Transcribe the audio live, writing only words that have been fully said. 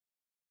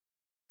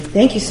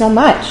Thank you so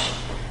much.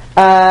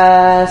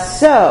 Hi,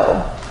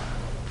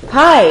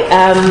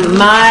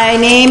 my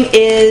name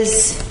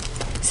is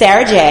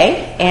Sarah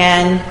J.,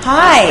 and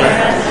hi,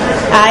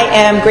 I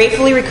am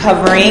gratefully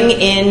recovering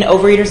in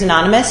Overeaters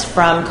Anonymous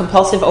from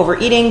compulsive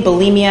overeating,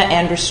 bulimia,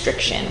 and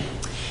restriction.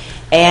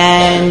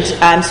 And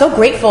I'm so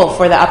grateful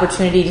for the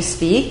opportunity to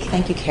speak.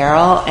 Thank you,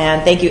 Carol,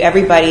 and thank you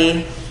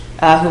everybody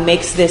who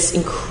makes this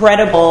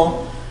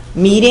incredible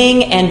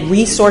meeting and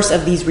resource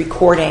of these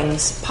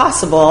recordings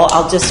possible.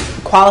 I'll just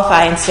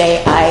qualify and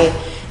say I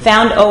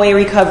found OA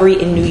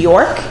Recovery in New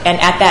York, and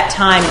at that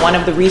time, one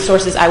of the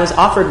resources I was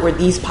offered were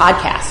these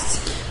podcasts.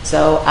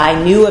 So I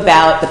knew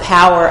about the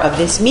power of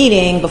this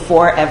meeting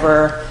before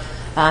ever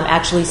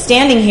actually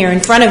standing here in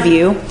front of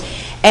you.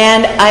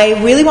 And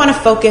I really want to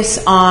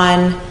focus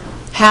on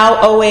how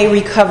OA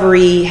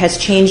Recovery has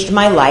changed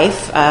my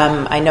life.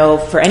 I know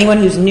for anyone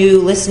who's new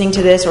listening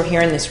to this or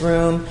here in this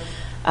room,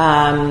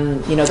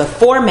 the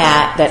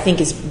format that I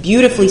think is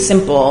beautifully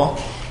simple,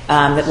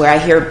 that where I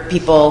hear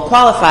people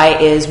qualify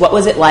is what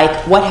was it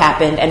like, what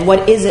happened, and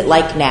what is it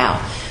like now.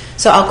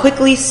 So I'll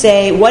quickly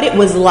say what it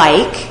was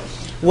like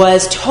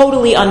was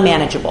totally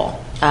unmanageable,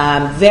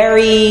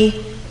 very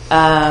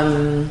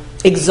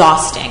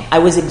exhausting. I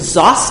was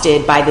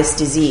exhausted by this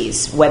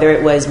disease, whether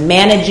it was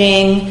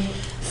managing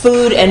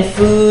food and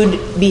food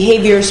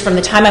behaviors from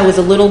the time I was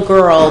a little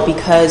girl,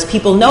 because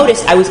people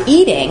noticed I was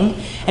eating,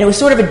 and it was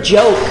sort of a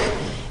joke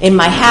in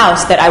my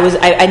house that I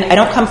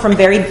don't come from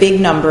very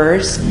big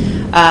numbers.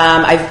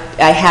 I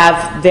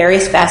have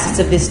various facets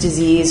of this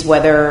disease,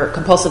 whether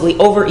compulsively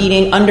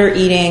overeating,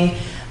 undereating,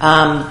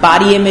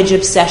 body image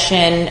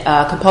obsession,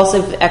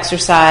 compulsive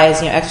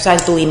exercise,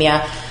 exercise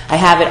bulimia. I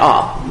have it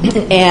all.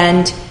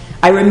 And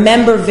I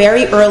remember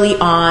very early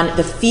on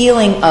the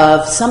feeling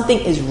of something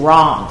is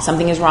wrong.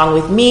 Something is wrong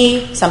with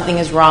me. Something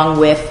is wrong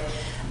with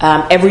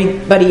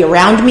everybody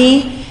around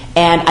me,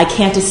 and I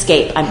can't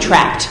escape. I'm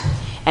trapped.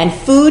 And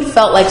food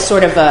felt like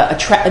sort of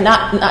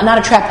not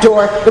a trap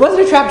door. It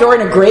wasn't a trap door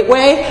in a great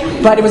way,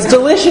 but it was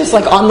delicious,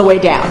 like on the way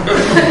down.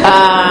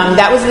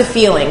 That was the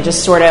feeling,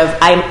 just sort of,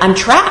 I'm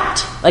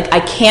trapped. Like I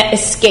can't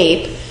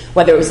escape,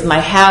 whether it was my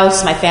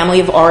house, my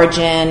family of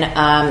origin,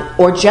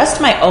 or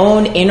just my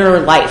own inner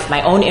life,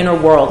 my own inner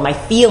world, my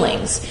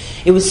feelings.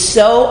 It was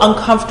so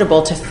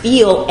uncomfortable to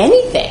feel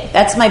anything.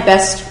 That's my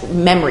best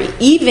memory.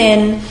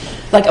 Even,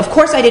 of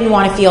course I didn't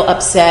want to feel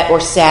upset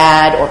or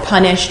sad or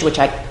punished, which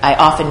I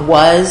often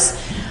was.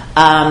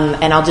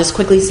 And I'll just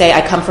quickly say I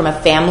come from a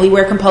family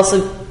where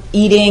compulsive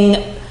eating,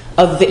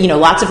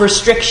 lots of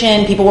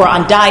restriction, people were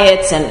on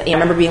diets, and I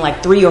remember being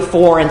like 3 or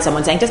 4 and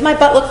someone saying, does my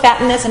butt look fat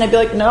in this? And I'd be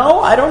like, no,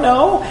 I don't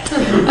know.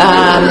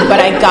 But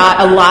I got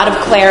a lot of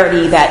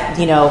clarity that,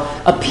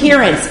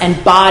 appearance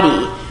and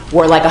body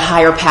were like a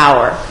higher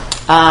power.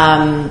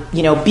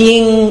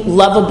 Being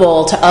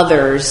lovable to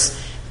others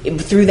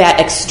through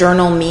that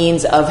external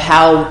means of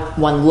how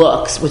one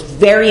looks was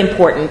very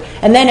important.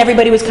 And then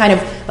everybody was kind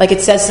of, like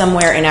it says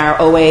somewhere in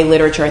our OA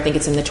literature, I think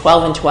it's in the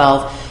 12 and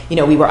 12,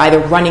 we were either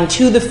running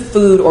to the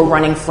food or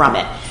running from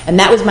it. And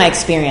that was my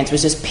experience,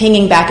 was just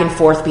pinging back and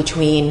forth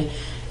between,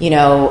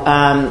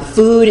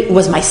 food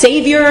was my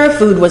savior,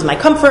 food was my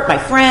comfort, my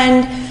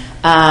friend.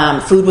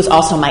 Food was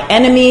also my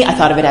enemy. I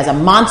thought of it as a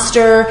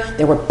monster.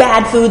 There were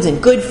bad foods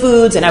and good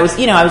foods. And I was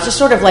just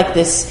sort of like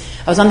this,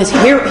 I was on this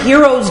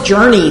hero's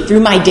journey through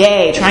my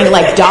day, trying to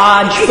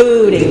dodge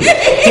food and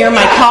hear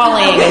my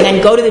calling, and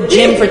then go to the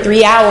gym for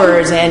 3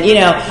 hours. And, did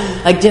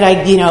I,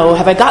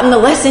 have I gotten the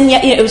lesson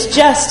yet? It was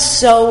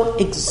just so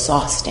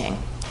exhausting.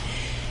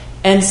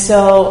 And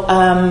so,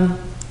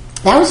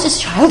 that was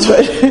just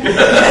childhood.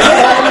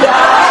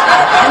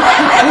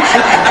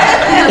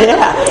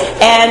 Yeah.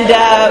 And,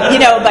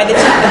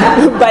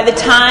 by the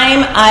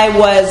time I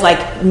was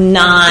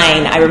 9,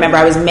 I remember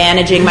I was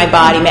managing my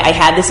body. I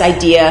had this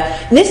idea.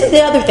 And this is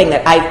the other thing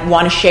that I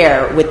want to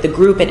share with the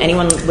group and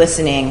anyone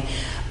listening.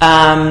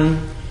 Body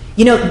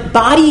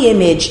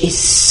image is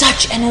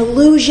such an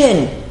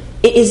illusion.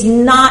 It is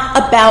not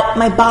about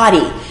my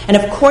body. And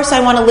of course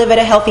I want to live at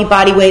a healthy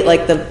body weight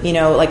like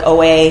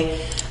OA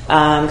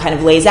kind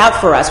of lays out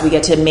for us. We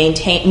get to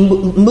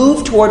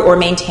move toward or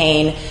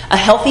maintain a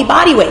healthy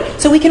body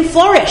weight so we can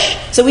flourish,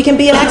 so we can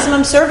be of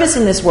maximum service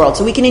in this world,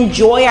 so we can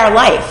enjoy our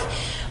life.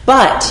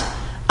 But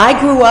I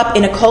grew up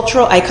in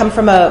I come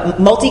from a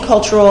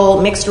multicultural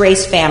mixed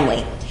race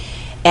family.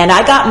 And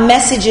I got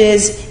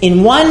messages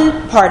in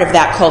one part of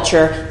that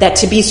culture that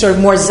to be sort of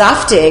more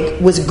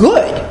zaftig was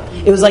good.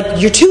 It was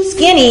like, you're too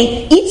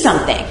skinny, eat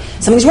something.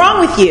 Something's wrong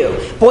with you.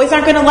 Boys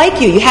aren't going to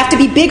like you. You have to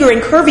be bigger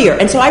and curvier.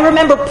 And so I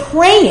remember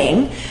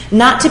praying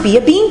not to be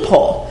a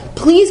beanpole.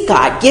 Please,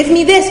 God, give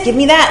me this, give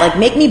me that,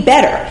 make me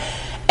better.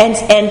 And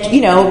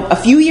a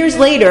few years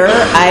later,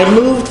 I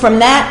moved from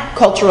that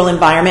cultural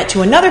environment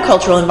to another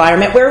cultural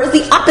environment where it was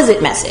the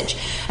opposite message.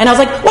 And I was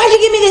like, why'd you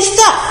give me this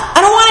stuff?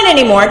 I don't want it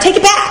anymore. Take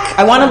it back.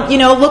 I want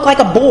to, look like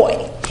a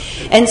boy.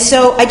 And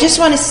so I just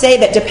want to say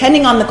that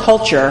depending on the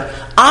culture,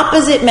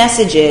 opposite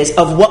messages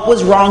of what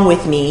was wrong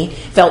with me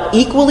felt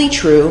equally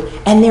true,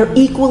 and they're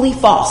equally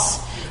false.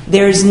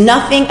 There's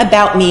nothing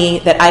about me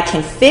that I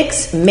can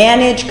fix,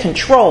 manage,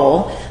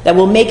 control that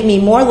will make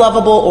me more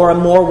lovable or a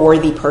more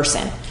worthy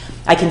person.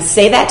 I can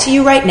say that to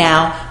you right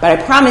now, but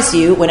I promise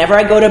you, whenever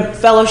I go to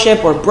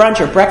fellowship or brunch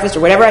or breakfast or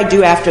whatever I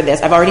do after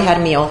this, I've already had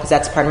a meal because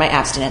that's part of my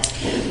abstinence,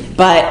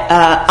 but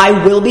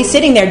I will be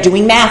sitting there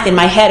doing math in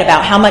my head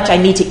about how much I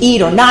need to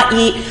eat or not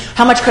eat,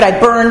 how much could I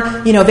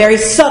burn, very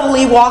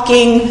subtly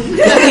walking,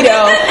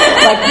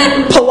 like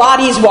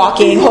Pilates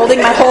walking,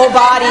 holding my whole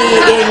body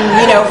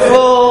in,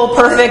 full,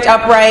 perfect,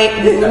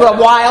 upright,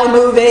 while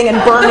moving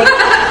and burning.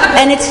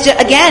 And it's just,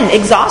 again,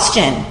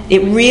 exhaustion.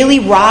 It really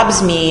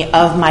robs me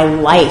of my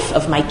life,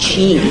 of my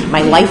chi,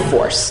 my life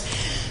force.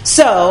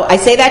 So I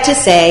say that to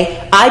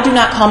say I do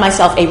not call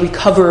myself a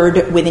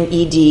recovered with an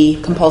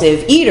ED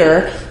compulsive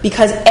eater,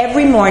 because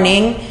every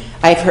morning,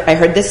 I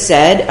heard this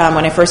said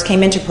when I first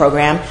came into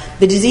program,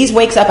 the disease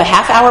wakes up a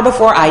half hour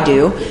before I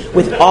do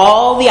with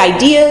all the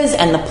ideas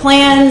and the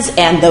plans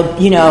and the,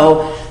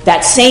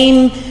 that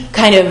same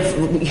kind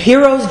of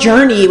hero's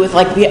journey with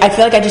I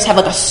feel like I just have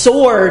like a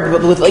sword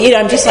with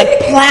I'm just like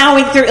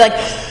plowing through, like,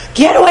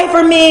 get away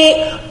from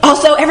me.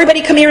 Also,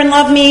 everybody come here and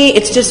love me.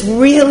 It's just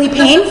really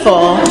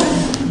painful.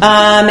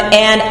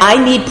 And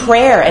I need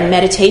prayer and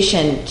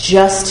meditation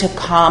just to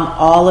calm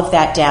all of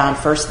that down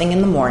first thing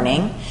in the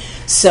morning.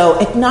 So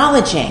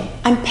acknowledging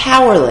I'm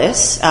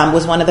powerless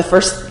was one of the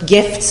first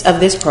gifts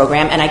of this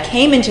program. And I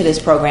came into this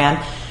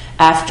program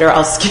after,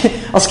 I'll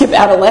skip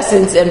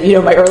adolescence and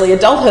my early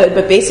adulthood,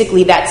 but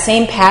basically that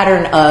same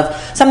pattern of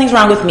something's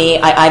wrong with me.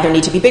 I either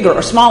need to be bigger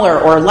or smaller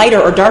or lighter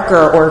or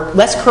darker or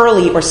less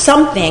curly, or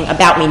something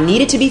about me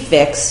needed to be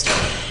fixed.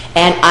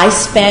 And I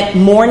spent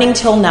morning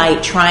till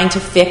night trying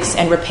to fix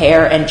and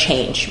repair and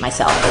change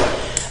myself.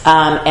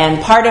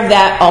 And part of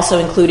that also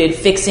included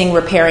fixing,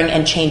 repairing,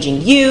 and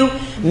changing you,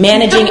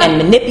 managing and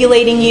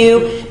manipulating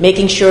you,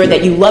 making sure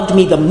that you loved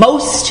me the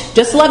most.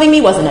 Just loving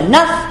me wasn't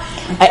enough.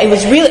 It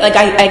was really, like,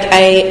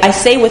 I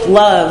say with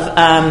love,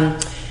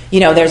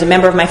 there's a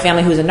member of my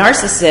family who's a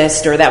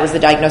narcissist, or that was the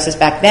diagnosis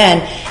back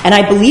then, and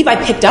I believe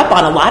I picked up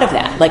on a lot of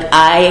that.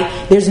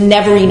 There's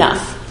never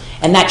enough.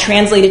 And that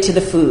translated to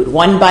the food.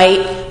 One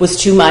bite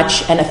was too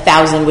much, and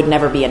 1,000 would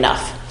never be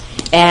enough.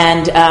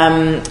 And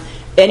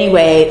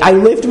anyway, I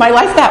lived my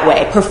life that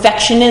way.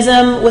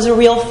 Perfectionism was a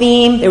real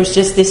theme. There was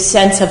just this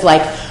sense of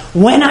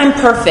when I'm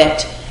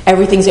perfect,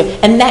 everything's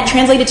good. And that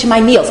translated to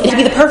my meals. It had to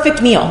be the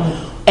perfect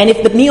meal. And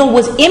if the meal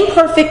was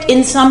imperfect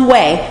in some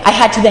way, I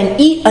had to then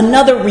eat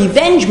another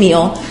revenge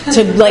meal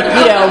to,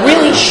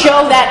 really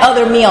show that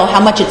other meal how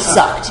much it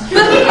sucked.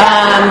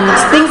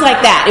 Things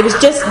like that. It was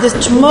just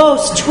this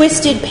most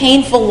twisted,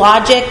 painful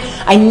logic.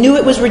 I knew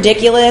it was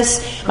ridiculous.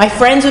 My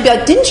friends would be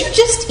like, didn't you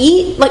just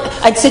eat?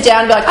 I'd sit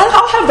down and be like,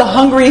 I'll have the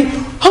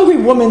hungry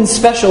woman's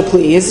special,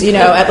 please.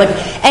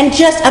 And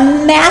just a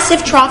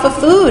massive trough of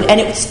food,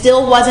 and it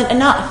still wasn't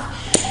enough.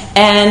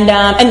 And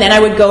then I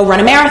would go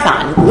run a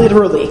marathon,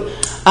 literally.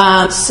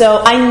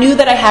 So I knew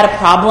that I had a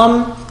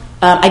problem.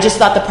 I just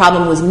thought the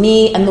problem was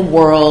me and the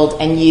world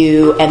and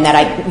you, and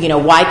that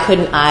why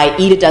couldn't I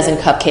eat a dozen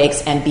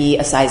cupcakes and be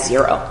a size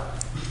 0?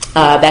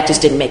 That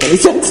just didn't make any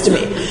sense to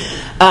me.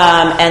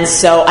 And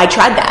so I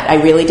tried that.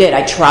 I really did.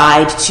 I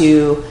tried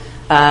to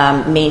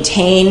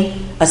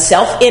maintain a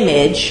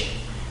self-image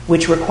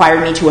which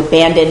required me to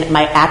abandon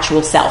my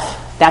actual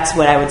self. That's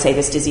what I would say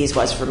this disease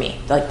was for me.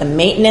 The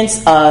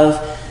maintenance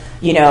of,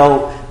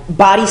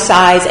 body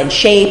size and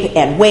shape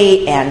and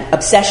weight and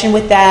obsession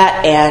with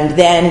that, and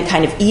then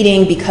kind of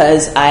eating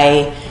because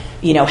I,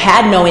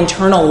 had no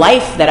internal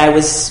life that I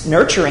was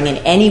nurturing in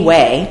any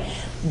way.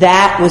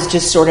 That was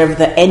just sort of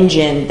the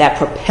engine that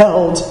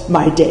propelled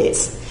my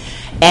days.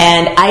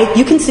 And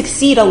you can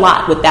succeed a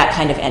lot with that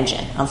kind of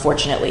engine,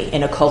 unfortunately,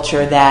 in a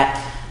culture that,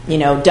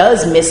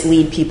 does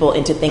mislead people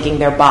into thinking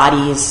their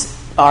bodies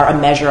are a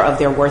measure of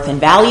their worth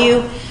and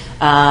value,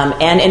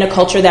 and in a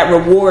culture that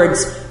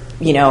rewards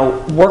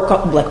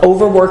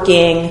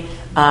overworking,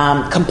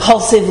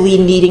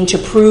 compulsively needing to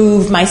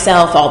prove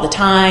myself all the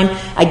time.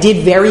 I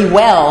did very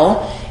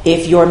well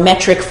if your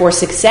metric for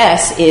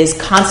success is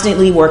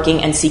constantly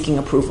working and seeking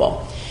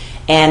approval.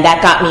 And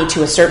that got me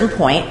to a certain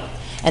point.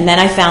 And then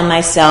I found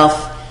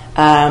myself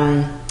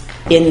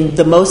in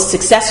the most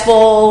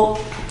successful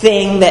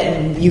thing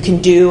that you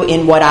can do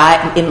in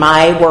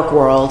my work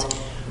world,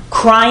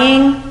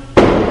 crying,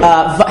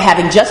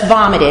 having just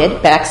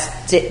vomited back,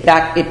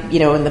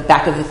 in the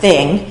back of the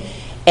thing,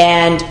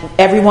 and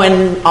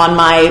everyone on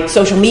my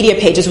social media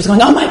pages was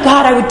going, "Oh my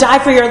God, I would die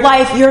for your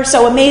life! You're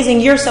so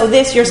amazing! You're so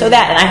this! You're so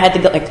that!" And I had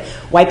to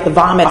wipe the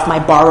vomit off my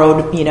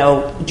borrowed,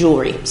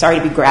 jewelry. Sorry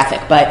to be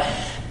graphic, but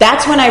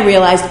that's when I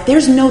realized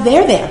there's no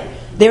there.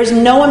 There's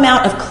no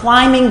amount of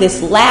climbing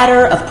this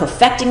ladder of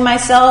perfecting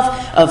myself,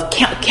 of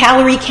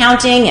calorie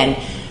counting and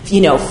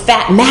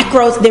fat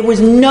macros. There was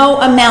no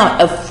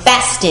amount of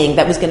fasting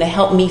that was going to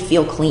help me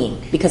feel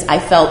clean, because I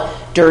felt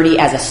dirty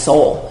as a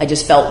soul. I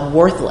just felt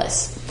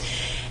worthless.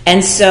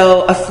 And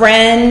so a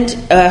friend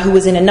who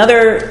was in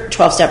another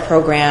 12-step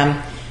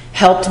program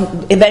helped.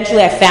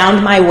 Eventually I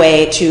found my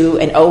way to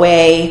an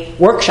OA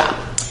workshop.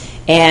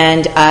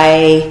 And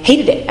I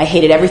hated it. I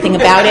hated everything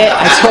about it.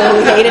 I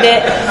totally hated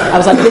it. I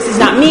was like, this is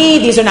not me.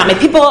 These are not my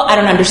people. I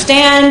don't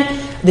understand.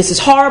 This is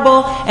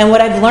horrible. And what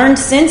I've learned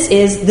since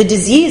is the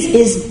disease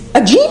is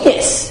a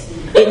genius.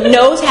 It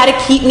knows how to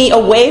keep me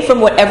away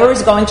from whatever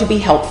is going to be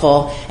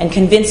helpful and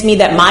convince me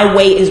that my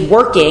way is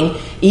working,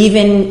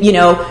 even,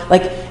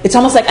 like, it's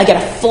almost like I get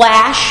a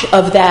flash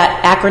of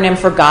that acronym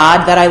for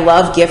God that I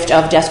love, gift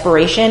of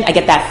desperation. I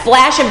get that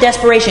flash of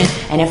desperation,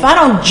 and if I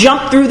don't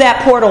jump through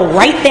that portal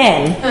right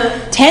then,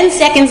 10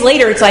 seconds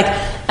later, it's like,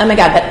 oh my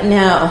God, but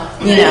no,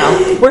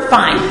 we're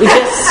fine. We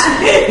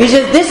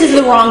just, this is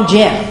the wrong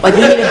gym. Like,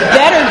 we need a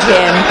better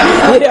gym.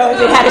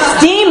 If it had a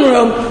steam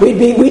room,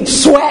 we'd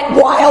sweat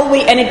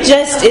wildly, and it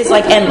just is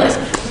like endless.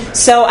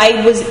 So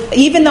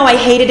even though I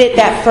hated it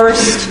that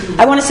first,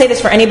 I want to say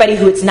this for anybody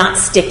who it's not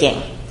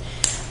sticking.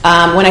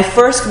 When I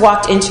first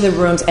walked into the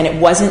rooms and it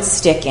wasn't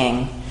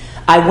sticking,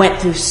 I went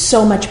through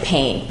so much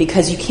pain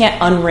because you can't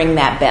unring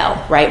that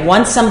bell, right?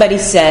 Once somebody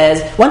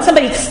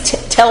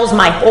tells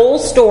my whole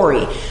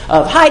story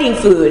of hiding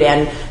food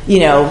and,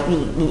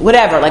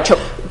 whatever, like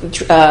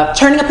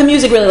turning up the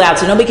music really loud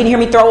so nobody can hear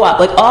me throw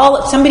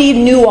up, somebody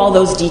knew all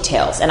those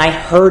details, and I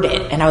heard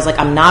it, and I was like,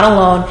 I'm not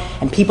alone,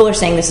 and people are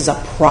saying this is a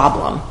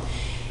problem,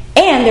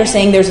 and they're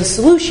saying there's a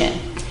solution.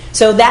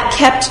 So that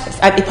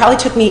it probably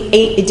took me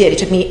it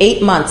took me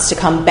 8 months to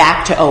come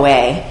back to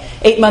OA.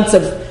 8 months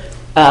of,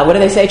 what do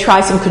they say,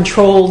 try some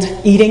controlled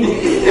eating?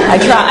 I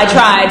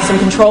tried some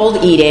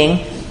controlled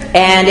eating,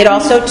 and it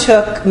also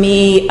took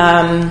me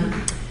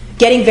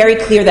getting very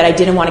clear that I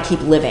didn't want to keep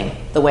living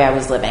the way I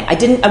was living. I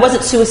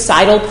wasn't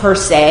suicidal per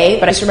se,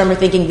 but I just remember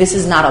thinking, this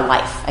is not a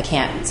life. I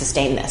can't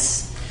sustain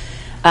this.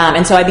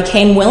 And so I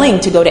became willing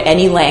to go to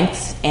any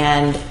length,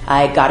 and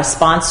I got a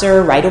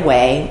sponsor right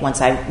away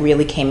once I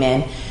really came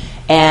in.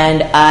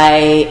 And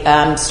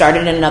I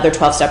started another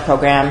 12-step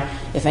program.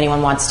 If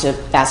anyone wants to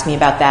ask me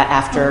about that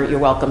after, you're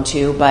welcome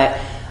to. But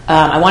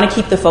I want to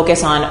keep the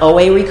focus on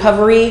OA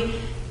recovery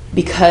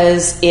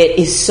because it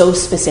is so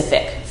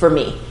specific for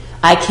me.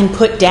 I can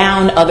put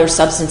down other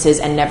substances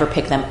and never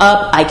pick them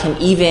up. I can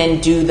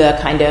even do the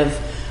kind of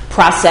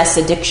process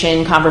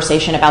addiction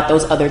conversation about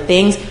those other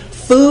things.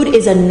 Food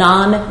is a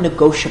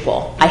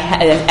non-negotiable.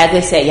 As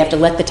they say, you have to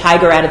let the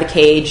tiger out of the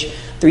cage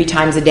 3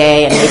 times a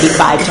day and maybe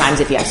 5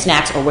 times if you have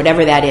snacks or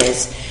whatever that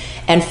is.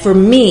 And for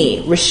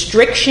me,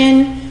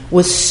 restriction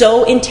was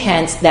so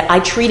intense that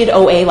I treated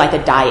OA like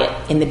a diet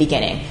in the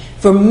beginning.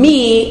 For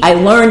me, I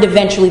learned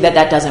eventually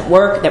that doesn't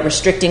work, that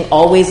restricting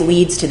always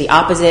leads to the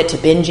opposite, to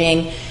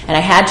binging. And I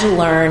had to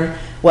learn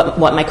what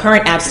my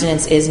current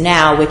abstinence is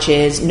now, which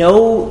is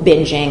no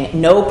binging,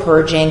 no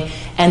purging,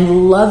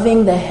 and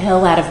loving the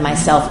hell out of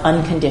myself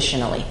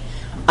unconditionally.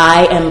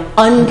 I am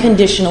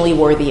unconditionally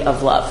worthy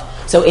of love.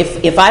 So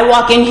if I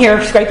walk in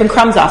here scraping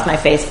crumbs off my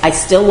face, I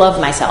still love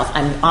myself.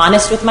 I'm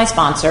honest with my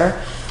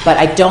sponsor, but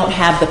I don't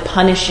have the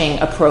punishing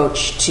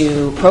approach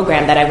to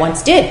program that I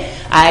once did.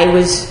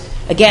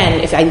 Again,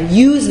 if I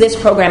use this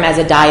program as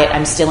a diet,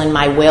 I'm still in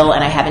my will,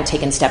 and I haven't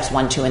taken steps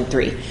 1, 2, and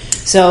 3.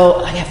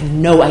 So I have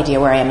no idea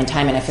where I am in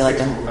time, and I feel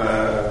like I'm...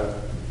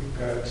 You've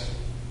got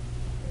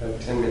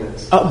 10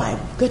 minutes. Oh, my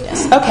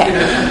goodness. Okay.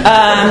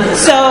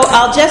 So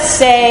I'll just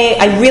say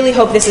I really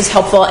hope this is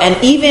helpful,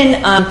 and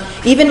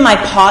even my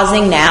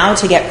pausing now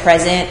to get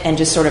present and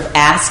just sort of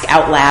ask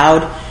out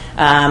loud,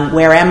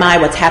 where am I,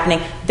 what's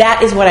happening,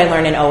 that is what I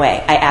learned in OA.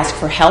 I ask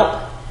for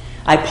help.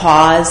 I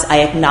pause.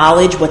 I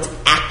acknowledge what's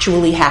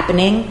actually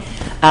happening.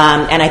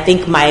 And I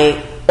think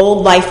my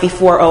old life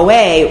before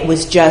OA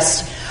was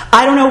just,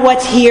 I don't know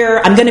what's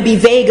here. I'm going to be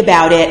vague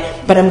about it,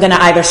 but I'm going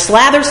to either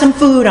slather some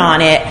food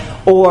on it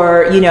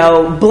or,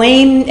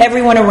 blame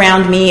everyone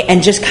around me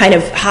and just kind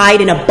of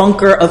hide in a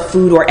bunker of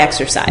food or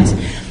exercise.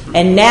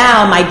 And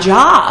now my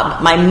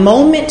job, my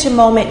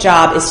moment-to-moment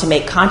job is to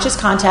make conscious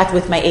contact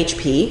with my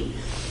HP,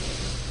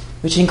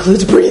 which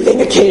includes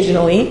breathing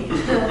occasionally,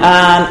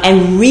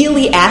 and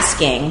really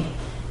asking.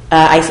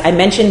 I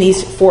mentioned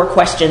these 4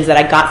 questions that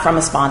I got from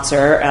a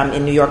sponsor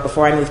in New York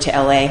before I moved to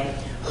LA.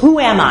 Who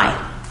am I?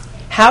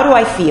 How do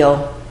I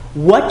feel?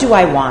 What do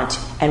I want?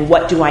 And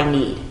what do I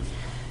need?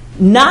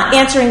 Not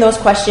answering those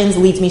questions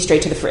leads me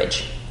straight to the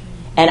fridge.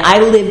 And I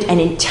lived an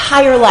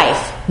entire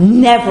life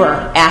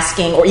never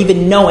asking or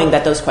even knowing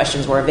that those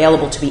questions were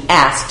available to be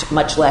asked,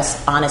 much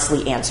less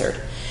honestly answered.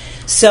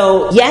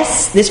 So,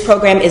 yes, this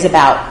program is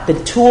about the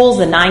tools,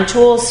 the 9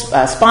 tools,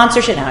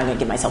 sponsorship. Now I'm going to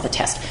give myself a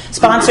test.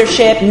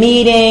 Sponsorship,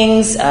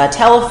 meetings,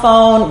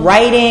 telephone,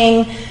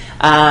 writing,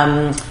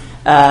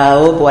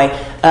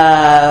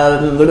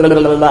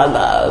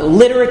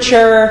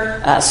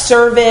 literature,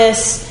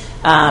 service.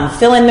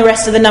 Fill in the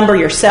rest of the number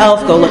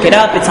yourself. Go look it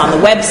up. It's on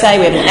the website.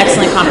 We have an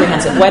excellent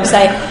comprehensive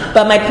website.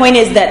 But my point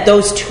is that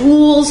those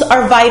tools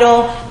are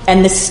vital,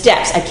 and the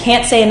steps. I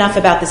can't say enough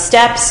about the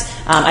steps.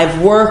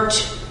 I've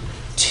worked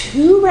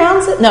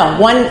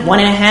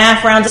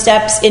 1.5 rounds of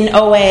steps in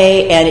OA,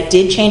 and it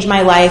did change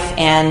my life,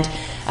 and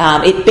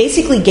it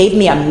basically gave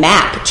me a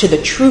map to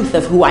the truth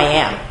of who I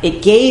am.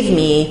 It gave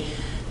me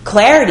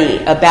clarity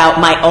about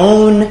my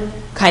own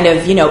kind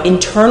of,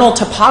 internal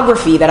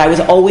topography that I was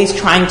always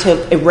trying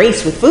to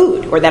erase with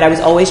food, or that I was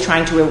always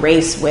trying to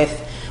erase with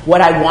what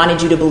I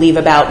wanted you to believe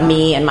about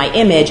me and my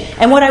image,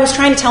 and what I was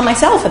trying to tell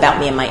myself about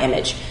me and my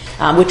image,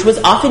 which was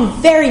often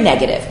very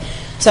negative.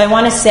 So I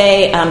want to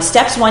say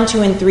steps 1,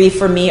 2, and 3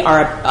 for me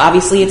are,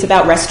 obviously, it's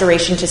about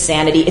restoration to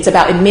sanity. It's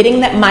about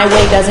admitting that my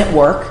way doesn't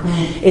work.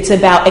 It's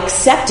about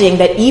accepting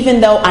that even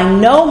though I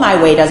know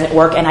my way doesn't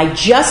work and I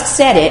just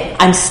said it,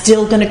 I'm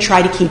still going to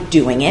try to keep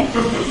doing it.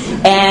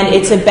 And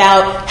it's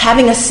about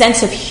having a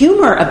sense of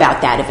humor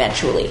about that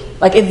eventually.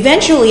 Like,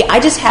 eventually, I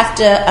just have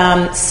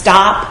to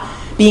stop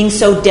being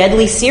so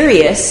deadly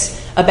serious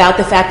about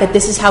the fact that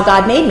this is how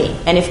God made me.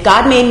 And if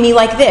God made me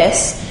like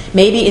this,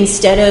 maybe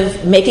instead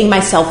of making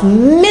myself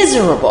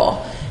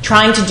miserable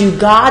trying to do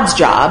God's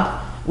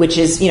job, which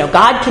is,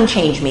 God can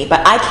change me,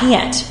 but I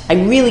can't. I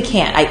really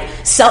can't.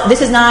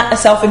 This is not a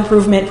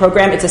self-improvement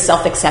program. It's a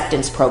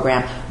self-acceptance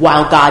program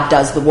while God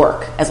does the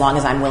work, as long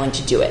as I'm willing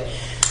to do it.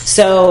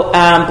 So,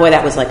 boy,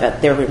 that was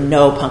there were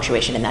no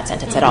punctuation in that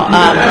sentence at all.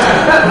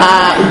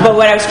 But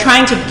what I was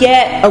trying to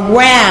get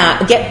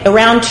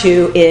around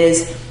to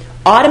is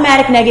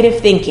automatic negative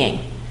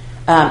thinking.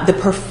 The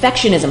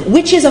perfectionism,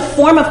 which is a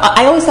form of,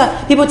 I always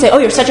thought, people would say, oh,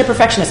 you're such a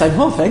perfectionist. I'm,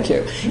 oh, thank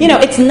you.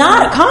 It's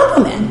not a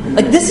compliment.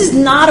 Like, this is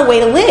not a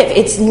way to live.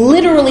 It's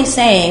literally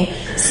saying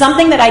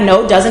something that I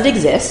know doesn't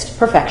exist,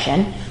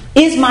 perfection,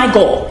 is my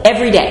goal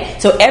every day.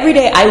 So every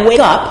day I wake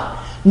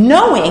up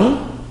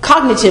knowing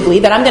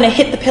cognitively that I'm going to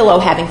hit the pillow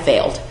having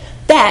failed.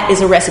 That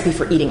is a recipe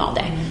for eating all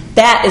day.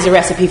 That is a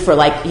recipe for,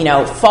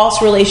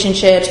 false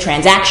relationships,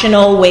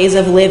 transactional ways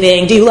of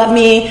living. Do you love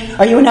me?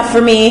 Are you enough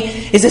for me?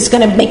 Is this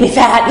going to make me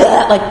fat?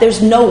 Ugh.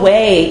 There's no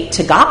way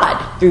to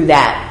God through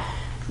that,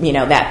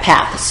 that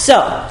path. So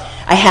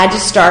I had to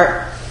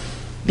start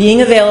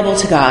being available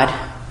to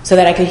God so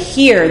that I could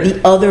hear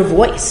the other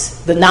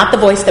voice, not the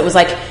voice that was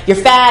like, you're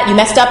fat, you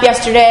messed up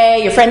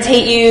yesterday, your friends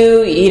hate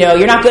you,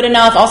 you're not good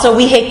enough, also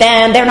we hate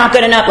them, they're not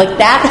good enough,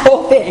 that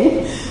whole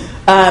thing.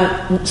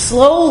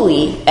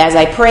 Slowly, as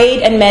I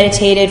prayed and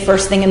meditated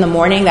first thing in the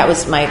morning, that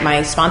was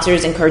my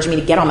sponsors encouraged me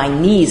to get on my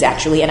knees,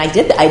 actually, and I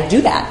did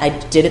that. I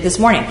did it this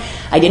morning.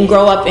 I didn't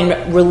grow up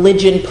in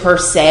religion per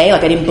se, I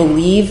didn't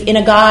believe in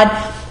a God.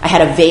 I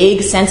had a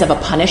vague sense of a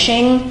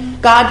punishing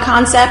God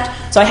concept,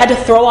 so I had to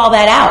throw all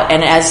that out,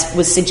 and as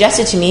was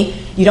suggested to me,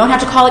 you don't have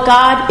to call it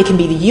God. It can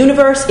be the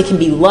universe, it can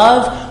be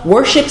love.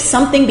 Worship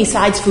something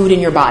besides food in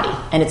your body,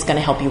 and it's going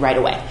to help you right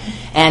away.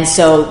 And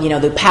so,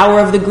 the power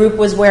of the group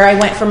was where I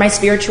went for my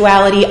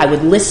spirituality. I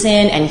would listen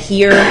and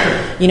hear,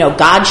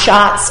 God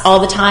shots all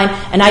the time.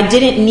 And I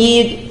didn't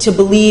need to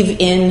believe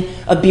in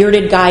a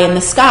bearded guy in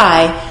the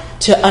sky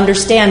to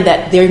understand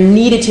that there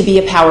needed to be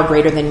a power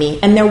greater than me.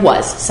 And there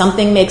was.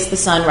 Something makes the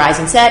sun rise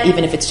and set,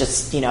 even if it's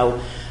just,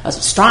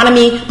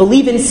 astronomy.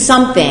 Believe in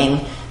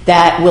something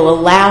that will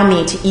allow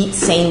me to eat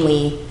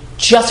sanely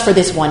just for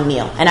this one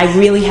meal. And I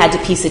really had to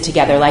piece it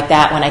together like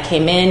that. When I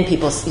came in,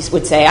 people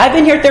would say, I've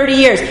been here 30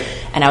 years.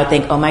 And I would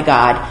think, oh my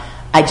God,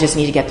 I just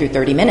need to get through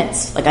 30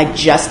 minutes. I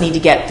just need to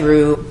get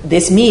through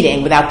this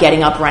meeting without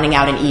getting up, running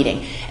out, and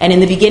eating. And in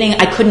the beginning,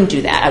 I couldn't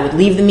do that. I would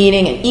leave the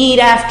meeting and eat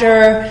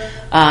after.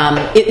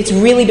 It's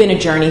really been a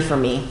journey for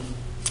me.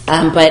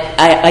 But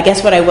I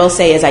guess what I will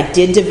say is I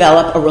did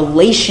develop a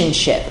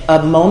relationship,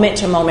 a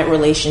moment-to-moment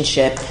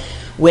relationship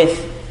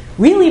with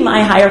really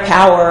my higher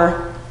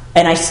power.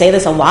 And I say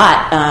this a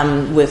lot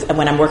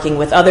when I'm working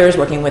with others,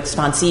 working with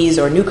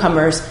sponsees or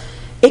newcomers.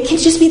 It can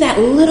just be that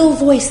little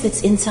voice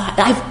that's inside.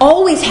 I've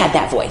always had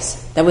that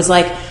voice that was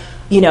like,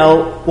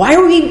 why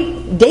are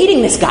we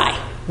dating this guy?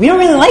 We don't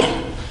really like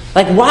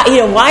him.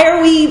 Why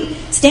are we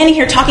standing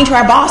here talking to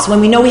our boss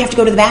when we know we have to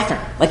go to the bathroom?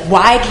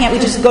 Why can't we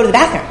just go to the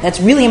bathroom? That's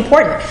really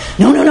important.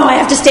 No, I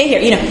have to stay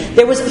here.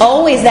 There was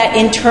always that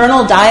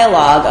internal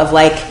dialogue of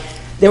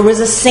there was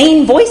a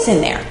sane voice in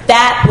there.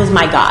 That was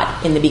my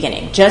God in the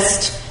beginning.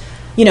 Just,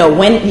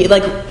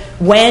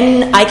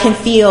 when I can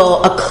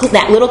feel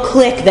that little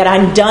click that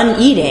I'm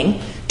done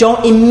eating,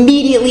 don't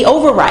immediately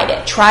override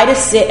it. Try to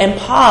sit and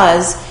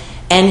pause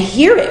and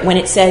hear it when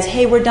it says,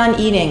 hey, we're done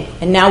eating,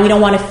 and now we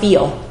don't want to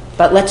feel.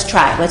 But let's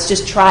try. Let's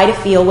just try to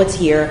feel what's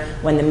here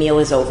when the meal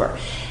is over.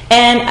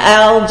 And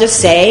I'll just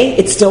say,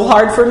 it's still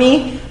hard for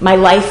me. My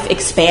life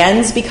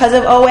expands because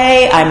of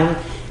OA. I'm,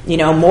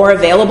 more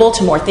available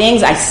to more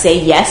things. I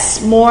say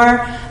yes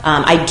more.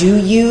 I do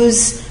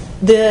use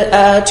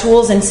the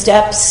tools and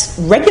steps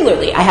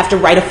regularly. I have to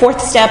write a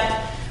fourth step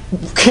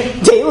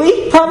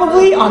daily,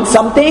 probably, on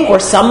something or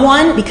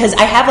someone, because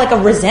I have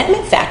a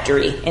resentment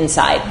factory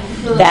inside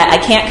that I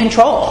can't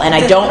control, and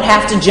I don't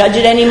have to judge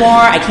it anymore.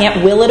 I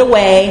can't will it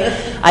away.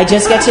 I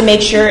just get to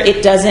make sure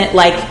it doesn't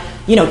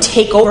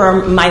take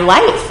over my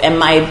life.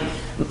 And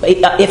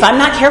if I'm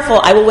not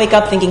careful, I will wake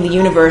up thinking the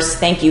universe,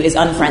 thank you, is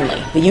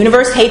unfriendly. The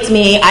universe hates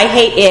me. I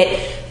hate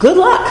it. Good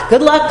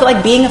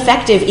luck being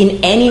effective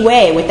in any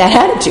way with that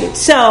attitude.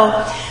 So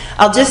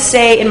I'll just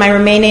say in my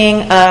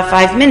remaining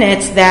 5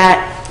 minutes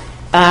that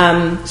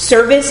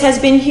service has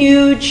been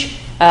huge.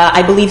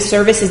 I believe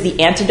service is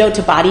the antidote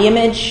to body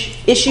image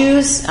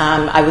issues.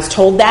 I was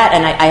told that,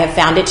 and I have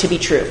found it to be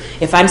true.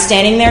 If I'm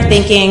standing there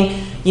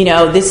thinking,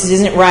 this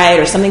isn't right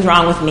or something's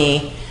wrong with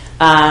me,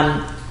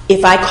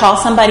 if I call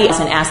somebody else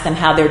and ask them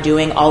how they're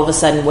doing, all of a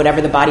sudden,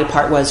 whatever the body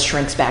part was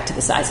shrinks back to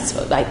the size it's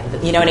supposed to.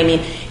 You know what I mean?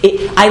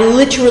 I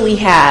literally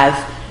have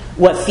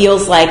what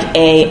feels like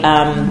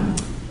an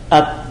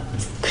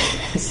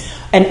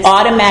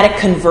automatic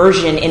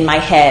conversion in my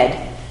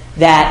head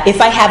that if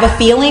I have a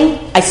feeling,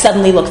 I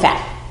suddenly look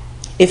fat.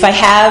 If I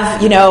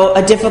have,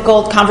 a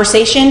difficult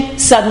conversation,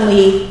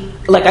 suddenly,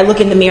 I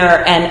look in the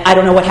mirror and I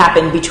don't know what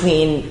happened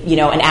between,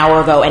 an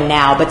hour ago and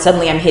now, but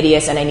suddenly I'm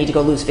hideous and I need to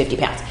go lose 50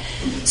 pounds.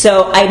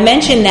 So I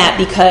mention that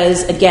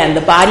because, again,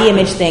 the body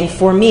image thing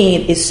for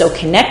me is so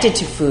connected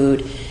to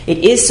food. It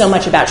is so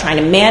much about trying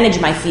to manage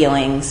my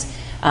feelings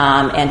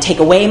and take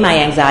away my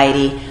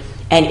anxiety.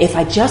 And if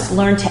I just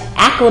learn to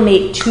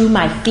acclimate to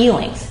my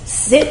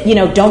feelings,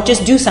 don't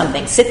just do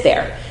something, sit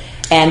there.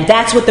 And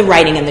that's what the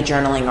writing and the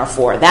journaling are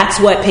for. That's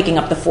what picking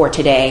up the 4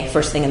 today,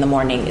 first thing in the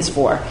morning, is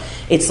for.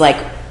 It's like,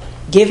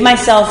 give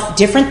myself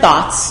different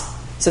thoughts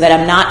so that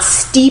I'm not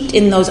steeped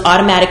in those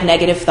automatic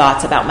negative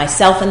thoughts about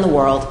myself and the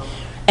world.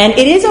 And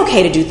it is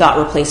okay to do thought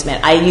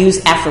replacement. I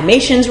use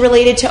affirmations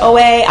related to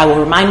OA. I will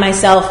remind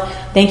myself,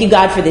 thank you,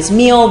 God, for this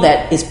meal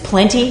that is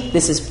plenty.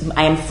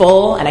 I am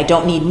full and I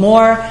don't need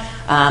more.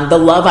 The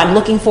love I'm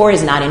looking for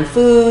is not in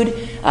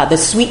food. The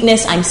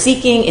sweetness I'm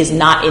seeking is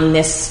not in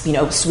this,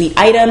 sweet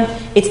item.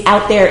 It's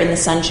out there in the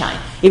sunshine.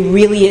 It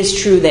really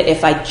is true that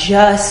if I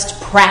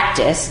just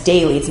practice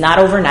daily, it's not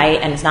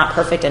overnight and it's not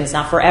perfect and it's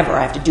not forever.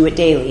 I have to do it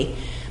daily.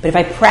 But if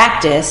I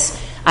practice,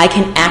 I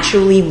can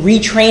actually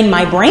retrain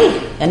my brain.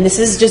 And this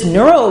is just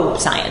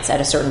neuroscience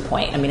at a certain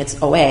point. I mean,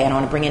 it's OA. I don't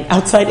want to bring in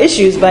outside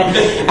issues, but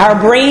our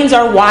brains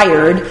are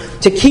wired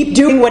to keep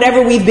doing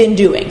whatever we've been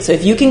doing. So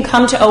if you can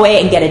come to OA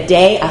and get a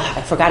day,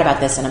 I forgot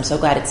about this and I'm so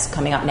glad it's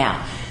coming up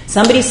now.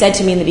 Somebody said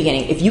to me in the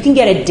beginning, if you can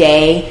get a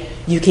day,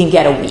 you can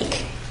get a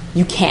week.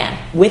 You can,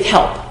 with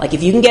help. Like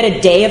if you can get a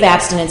day of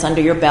abstinence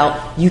under your belt,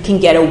 you can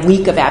get a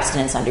week of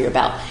abstinence under your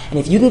belt. And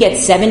if you can get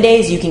 7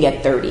 days, you can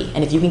get 30.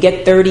 And if you can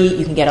get 30,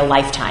 you can get a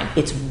lifetime.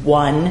 It's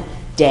one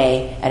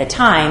day at a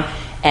time.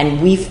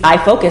 And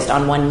I focused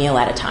on one meal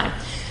at a time.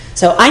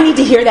 So I need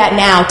to hear that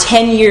now,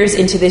 10 years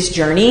into this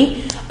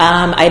journey.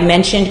 I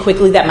mentioned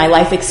quickly that my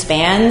life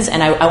expands.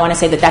 And I want to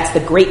say that that's the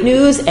great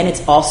news. And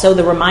it's also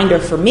the reminder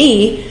for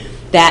me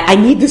that I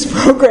need this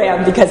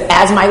program because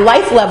as my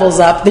life levels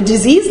up, the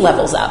disease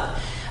levels up.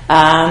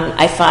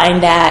 I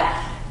find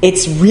that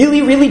it's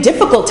really, really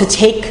difficult to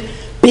take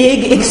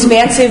big,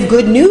 expansive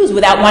good news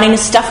without wanting to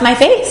stuff my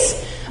face.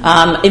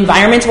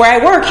 Environments where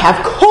I work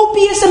have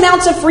copious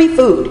amounts of free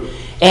food.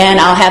 And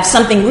I'll have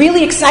something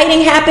really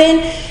exciting happen,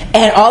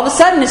 and all of a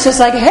sudden it's just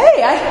like,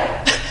 hey,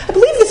 I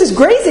believe this is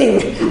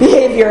grazing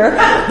behavior,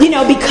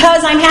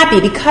 because I'm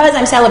happy, because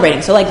I'm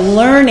celebrating. So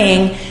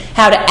learning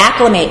how to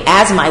acclimate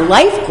as my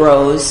life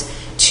grows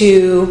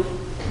to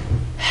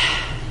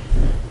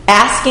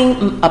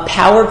asking a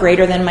power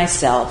greater than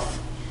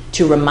myself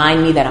to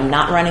remind me that I'm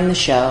not running the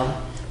show,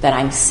 that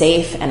I'm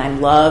safe and I'm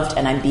loved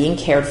and I'm being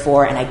cared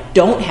for and I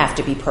don't have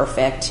to be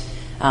perfect,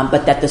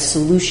 but that the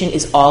solution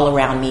is all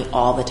around me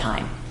all the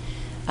time.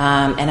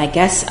 And I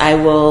guess I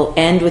will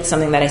end with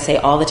something that I say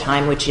all the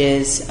time, which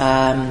is,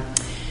 in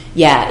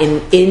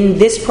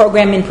this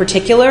program in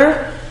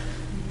particular,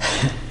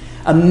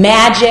 a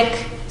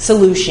magic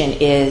solution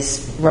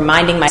is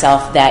reminding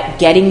myself that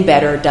getting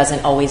better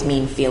doesn't always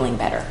mean feeling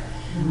better.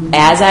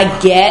 As I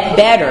get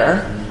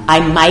better, I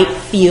might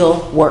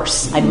feel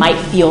worse. I might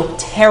feel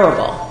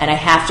terrible. And I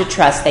have to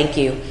trust, thank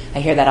you,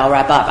 I hear that, I'll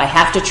wrap up. I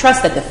have to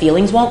trust that the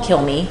feelings won't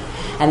kill me,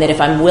 and that if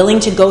I'm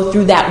willing to go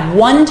through that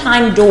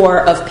one-time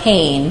door of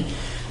pain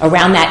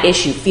around that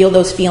issue, feel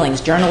those feelings,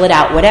 journal it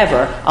out,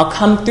 whatever, I'll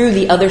come through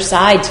the other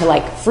side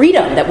to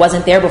freedom that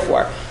wasn't there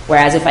before.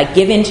 Whereas if I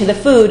give in to the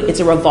food, it's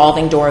a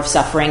revolving door of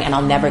suffering, and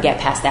I'll never get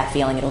past that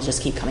feeling. It'll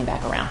just keep coming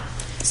back around.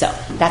 So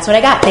that's what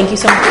I got. Thank you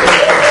so much.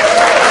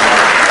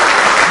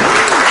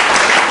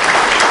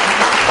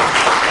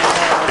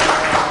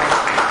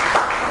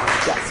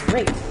 Yes,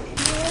 great.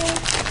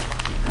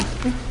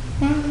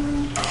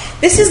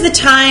 This is the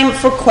time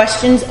for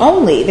questions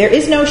only. There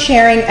is no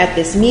sharing at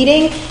this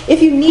meeting.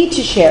 If you need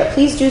to share,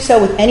 please do so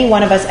with any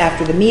one of us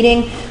after the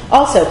meeting.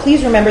 Also,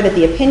 please remember that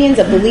the opinions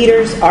of the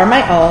leaders are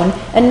my own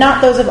and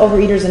not those of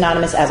Overeaters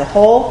Anonymous as a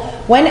whole.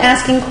 When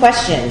asking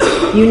questions,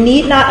 you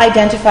need not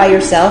identify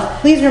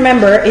yourself. Please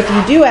remember, if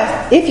you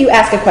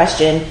ask a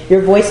question,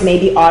 your voice may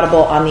be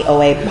audible on the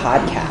OA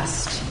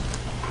podcast.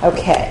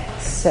 Okay,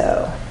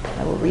 so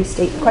I will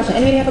restate the question.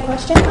 Anybody have a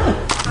question?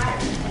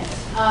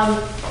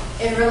 Hi.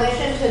 In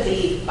relation to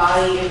the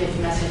body image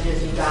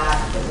messages you got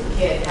as a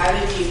kid, how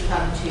did you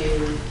come to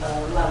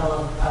a level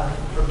of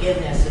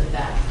forgiveness of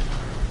that?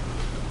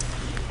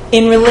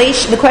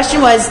 The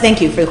question was,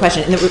 thank you for the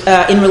question.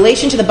 In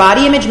relation to the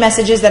body image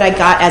messages that I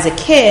got as a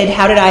kid,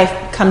 how did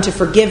I come to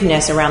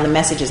forgiveness around the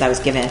messages I was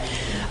given?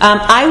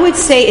 I would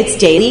say it's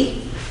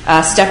daily.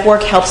 Step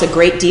work helps a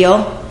great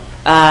deal.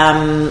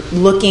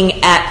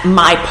 looking at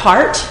my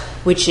part,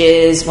 which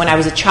is when I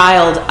was a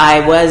child,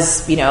 I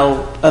was,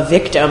 a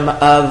victim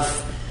of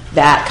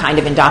that kind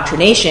of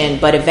indoctrination.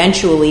 But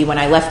eventually, when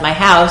I left my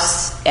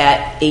house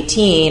at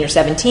 18 or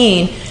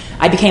 17,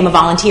 I became a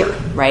volunteer,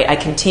 right? I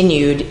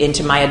continued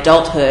into my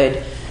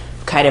adulthood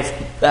kind of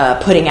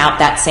putting out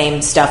that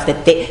same stuff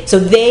that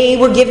they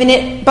were given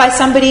it by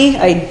somebody.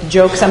 I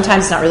joke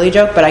sometimes, it's not really a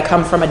joke, but I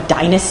come from a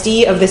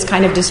dynasty of this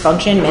kind of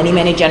dysfunction, many,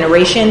 many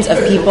generations of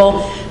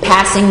people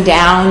passing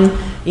down,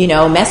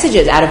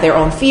 messages out of their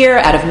own fear,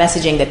 out of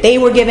messaging that they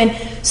were given.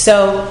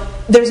 So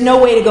there's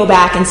no way to go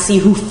back and see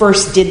who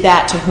first did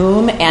that to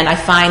whom, and I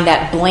find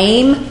that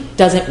blame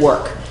doesn't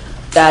work.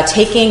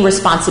 Taking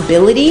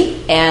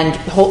responsibility and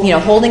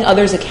holding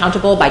others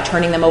accountable by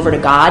turning them over to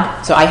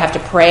God. So I have to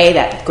pray,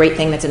 that great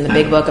thing that's in the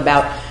big book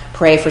about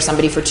pray for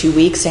somebody for 2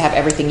 weeks to have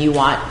everything you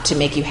want to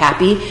make you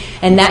happy.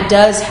 And that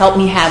does help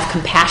me have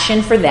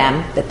compassion for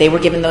them, that they were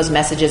given those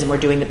messages and were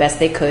doing the best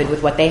they could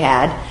with what they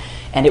had.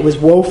 And it was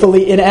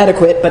woefully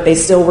inadequate, but they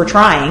still were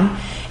trying.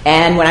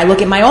 And when I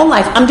look at my own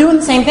life, I'm doing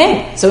the same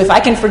thing. So if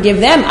I can forgive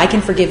them, I can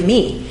forgive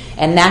me.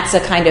 And that's a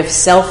kind of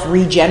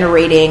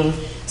self-regenerating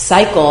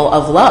cycle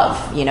of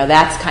love.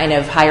 That's kind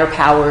of higher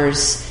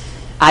powers,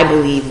 I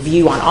believe,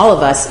 view on all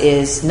of us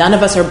is none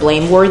of us are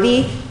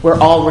blameworthy. We're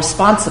all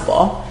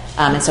responsible.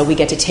 And so we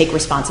get to take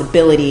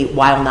responsibility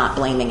while not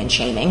blaming and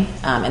shaming.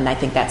 And I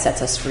think that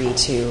sets us free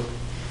to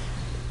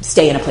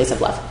stay in a place of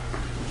love.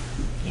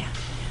 Yeah.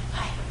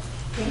 Hi.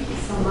 Thank you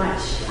so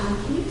much.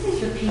 Can you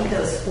please repeat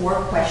those 4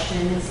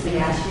 questions we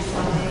asked you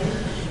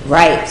something?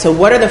 Right. So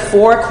what are the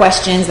 4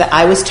 questions that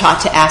I was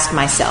taught to ask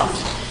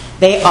myself?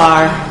 They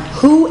are,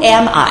 who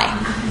am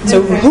I?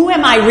 So who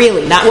am I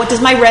really? Not what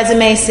does my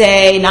resume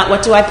say, not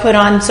what do I put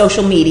on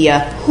social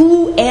media.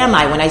 Who am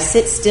I when I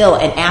sit still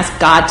and ask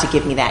God to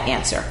give me that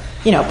answer?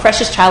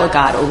 Precious child of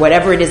God, or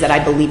whatever it is that I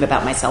believe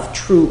about myself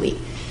truly.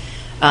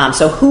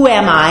 So who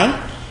am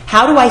I?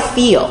 How do I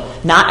feel?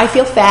 Not I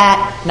feel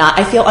fat, not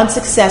I feel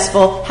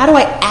unsuccessful. How do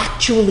I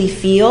actually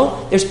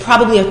feel? There's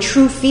probably a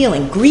true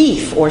feeling,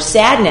 grief or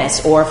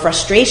sadness or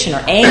frustration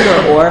or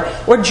anger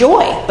or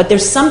joy. But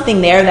there's something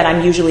there that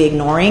I'm usually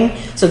ignoring.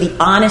 So the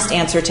honest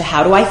answer to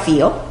how do I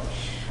feel?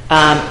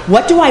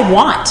 What do I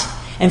want?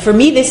 And for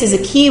me, this is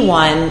a key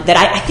one that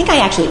I think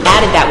I actually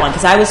added that one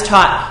because I was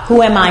taught,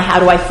 who am I? How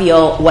do I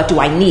feel? What do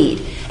I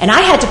need? And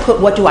I had to put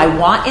what do I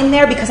want in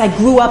there because I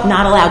grew up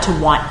not allowed to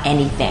want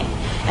anything.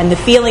 And the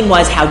feeling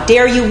was, how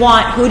dare you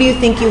want? Who do you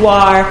think you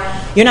are?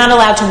 You're not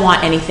allowed to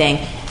want anything.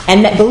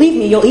 And believe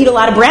me, you'll eat a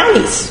lot of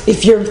brownies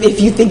if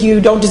you think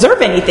you don't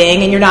deserve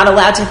anything and you're not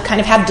allowed to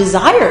kind of have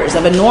desires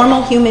of a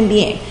normal human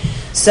being.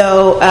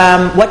 So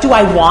what do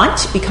I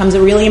want becomes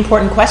a really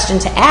important question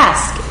to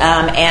ask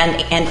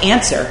and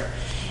answer.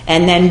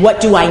 And then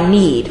what do I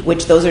need?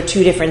 Which those are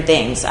 2 different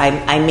things.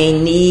 I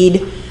may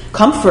need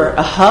comfort,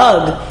 a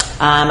hug.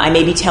 I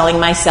may be telling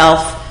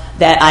myself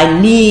that I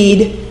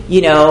need,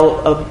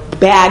 a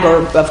bag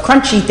of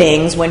crunchy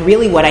things when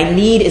really what I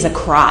need is a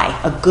cry,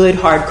 a good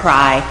hard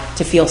cry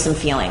to feel some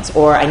feelings.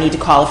 Or I need to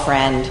call a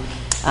friend,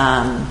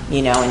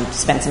 and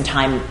spend some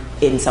time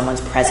in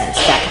someone's presence,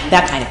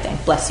 that kind of thing.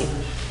 Bless you.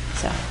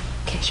 So,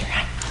 okay, sure.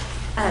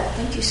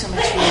 Thank you so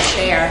much for your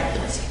share.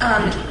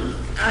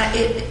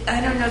 I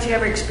don't know if you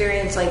ever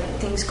experienced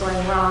things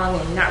going wrong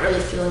and not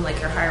really feeling like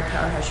your higher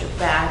power has your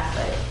back,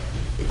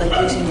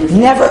 but losing your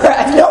Never.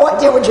 I have no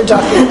idea what you're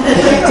talking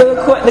about. So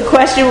the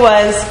question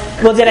was,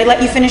 well, did I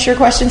let you finish your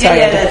question? Sorry.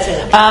 Yeah,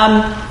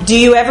 that's it. Do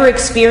you ever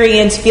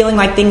experience feeling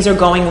like things are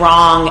going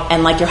wrong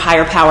and like your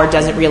higher power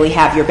doesn't really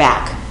have your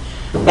back?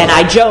 And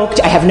I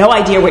joked, I have no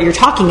idea what you're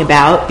talking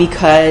about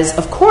because,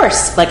 of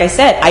course, like I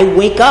said, I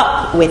wake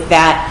up with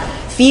that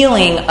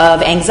feeling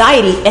of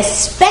anxiety,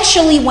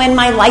 especially when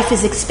my life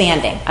is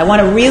expanding. I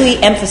want to really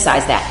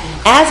emphasize that.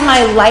 As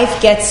my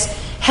life gets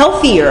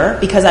healthier,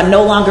 because I'm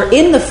no longer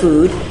in the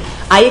food,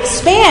 I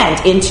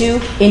expand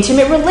into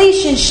intimate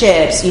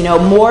relationships,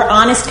 more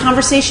honest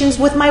conversations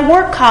with my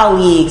work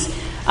colleagues,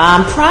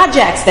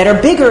 projects that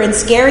are bigger and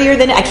scarier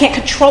than I can't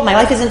control. My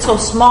life isn't so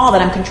small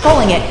that I'm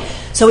controlling it.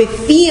 So it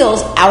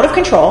feels out of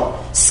control,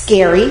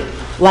 scary,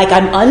 like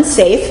I'm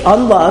unsafe,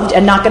 unloved,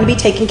 and not going to be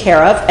taken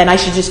care of, and I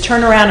should just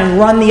turn around and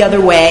run the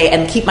other way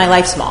and keep my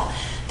life small.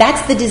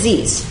 That's the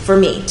disease for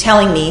me,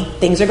 telling me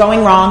things are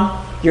going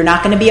wrong, you're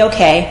not going to be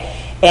okay.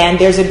 And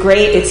there's there's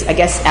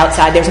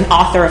an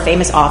author, a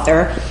famous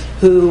author,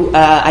 who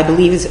I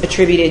believe is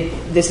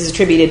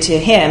attributed to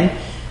him.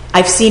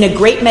 I've seen a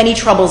great many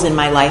troubles in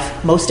my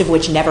life, most of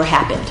which never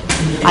happened.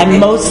 I'm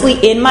mostly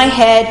in my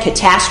head,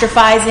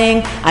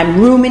 catastrophizing.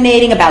 I'm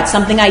ruminating about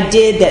something I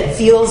did that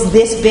feels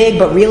this big,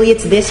 but really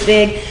it's this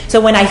big.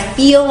 So when I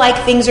feel like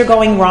things are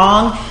going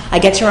wrong, I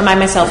get to remind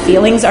myself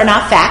feelings are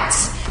not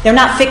facts. They're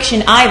not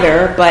fiction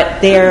either, but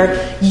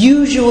they're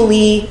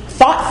usually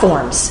thought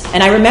forms.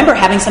 And I remember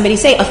having somebody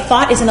say, a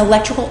thought is an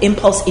electrical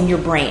impulse in your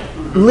brain.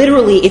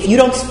 Literally, if you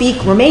don't speak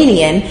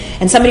Romanian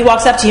and somebody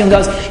walks up to you and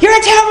goes, "You're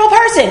a terrible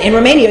person," in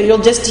Romania, you'll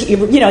just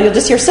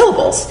hear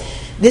syllables.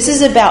 This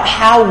is about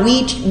how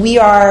we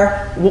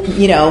are,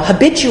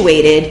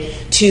 habituated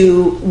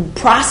to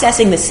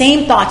processing the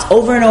same thoughts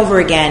over and over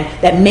again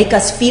that make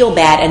us feel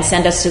bad and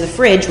send us to the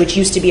fridge, which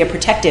used to be a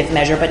protective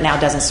measure but now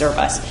doesn't serve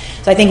us.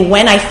 So I think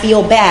when I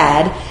feel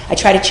bad, I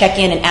try to check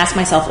in and ask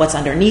myself what's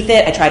underneath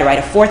it. I try to write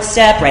a 4th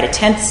step, write a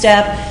 10th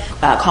step,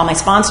 call my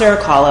sponsor,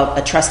 call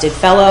a trusted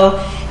fellow,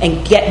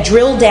 and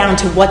drill down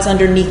to what's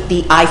underneath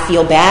the I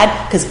feel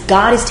bad, because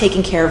God is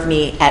taking care of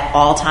me at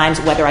all times,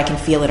 whether I can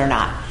feel it or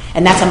not.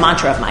 And that's a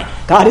mantra of mine.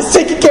 God is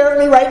taking care of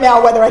me right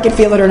now, whether I can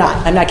feel it or not.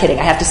 I'm not kidding.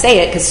 I have to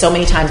say it because so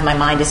many times my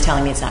mind is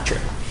telling me it's not true.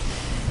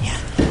 Yeah.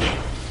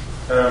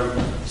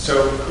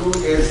 So who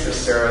is the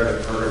Sarah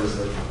that programs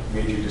that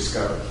made you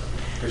discover?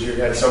 Because you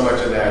had so much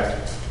of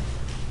that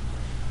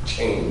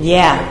change.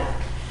 Yeah.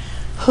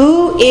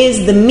 Who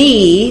is the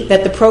me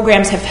that the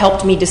programs have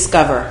helped me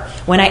discover?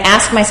 When I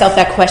ask myself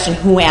that question,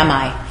 who am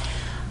I?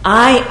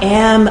 I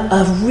am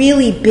a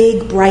really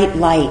big, bright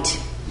light.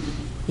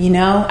 You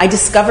know, I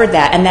discovered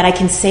that, and that I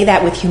can say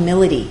that with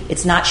humility.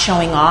 It's not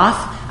showing off.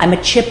 I'm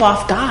a chip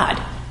off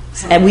God.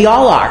 And we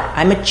all are.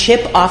 I'm a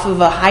chip off of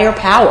a higher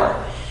power.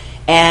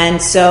 And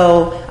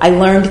so I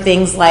learned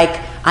things like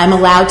I'm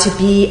allowed to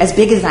be as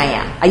big as I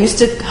am. I used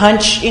to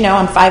hunch,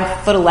 I'm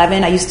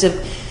 5'11". I used to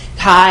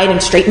hide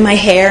and straighten my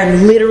hair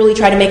and literally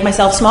try to make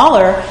myself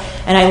smaller.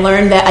 And I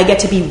learned that I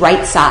get to be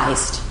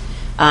right-sized.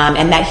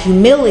 And that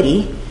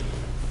humility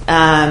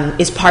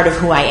is part of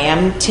who I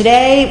am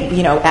today,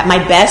 at my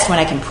best, when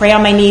I can pray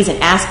on my knees and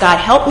ask God,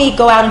 help me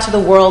go out into the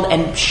world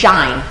and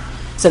shine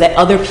so that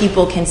other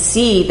people can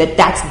see that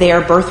that's their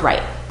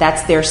birthright.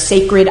 That's their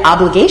sacred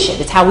obligation.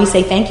 It's how we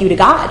say thank you to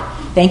God.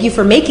 Thank you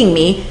for making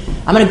me.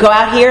 I'm going to go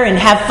out here and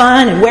have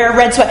fun and wear a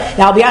red sweat.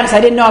 Now, I'll be honest, I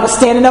didn't know I was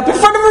standing up in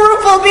front of a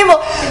room full of people.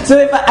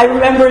 So I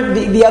remember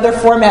the other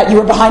format, you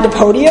were behind a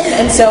podium,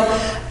 and so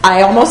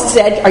I almost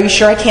said, are you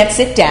sure I can't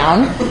sit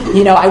down?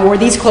 I wore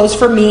these clothes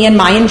for me and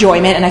my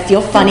enjoyment, and I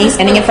feel funny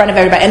standing in front of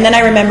everybody. And then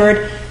I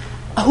remembered,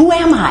 who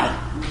am I?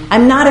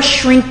 I'm not a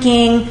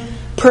shrinking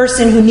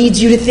person who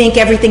needs you to think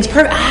everything's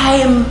perfect. I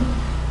am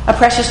a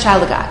precious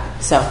child of God.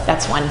 So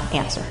that's one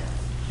answer.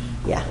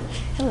 Yeah.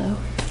 Hello.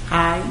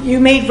 Hi. You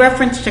made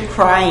reference to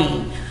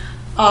crying.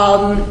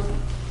 Who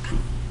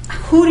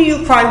do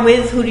you cry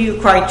with? Who do you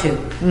cry to?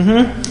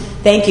 Mm-hmm.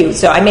 Thank you.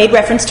 So I made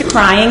reference to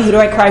crying. Who do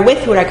I cry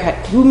with?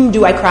 Whom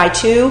do I cry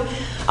to?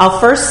 I'll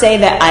first say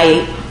that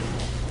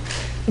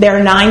there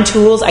are 9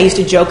 tools. I used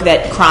to joke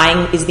that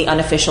crying is the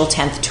unofficial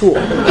 10th tool.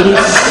 It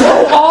is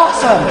so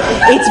awesome.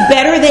 It's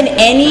better than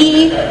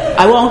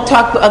I won't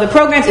talk other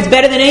programs, it's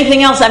better than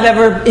anything else I've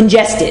ever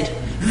ingested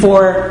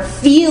for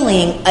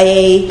feeling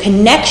a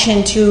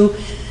connection to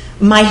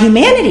my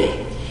humanity.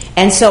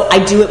 And so I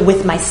do it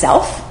with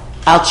myself.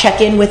 I'll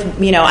check in with,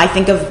 I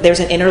think there's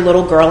an inner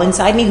little girl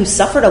inside me who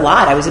suffered a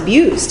lot. I was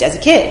abused as a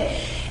kid.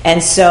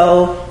 And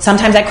so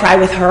sometimes I cry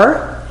with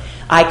her.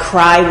 I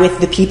cry with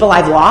the people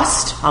I've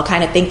lost. I'll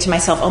kind of think to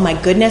myself, oh my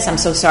goodness, I'm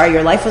so sorry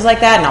your life was like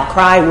that. And I'll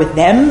cry with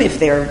them if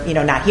they're,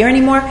 not here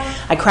anymore.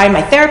 I cry in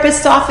my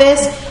therapist's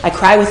office. I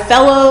cry with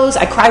fellows.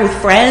 I cry with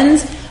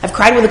friends. I've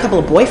cried with a couple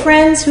of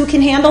boyfriends who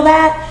can handle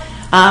that.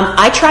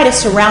 I try to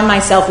surround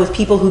myself with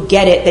people who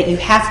get it, that you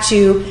have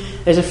to.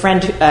 There's a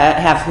friend I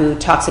have who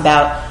talks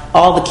about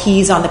all the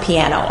keys on the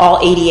piano, all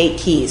 88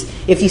 keys.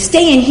 If you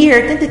stay in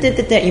here,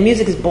 your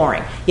music is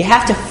boring. You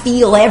have to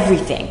feel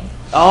everything,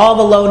 all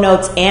the low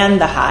notes and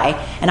the high.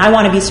 And I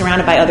want to be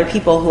surrounded by other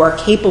people who are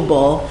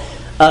capable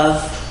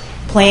of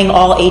playing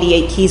all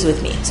 88 keys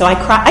with me. So I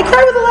cry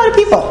with a lot of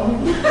people.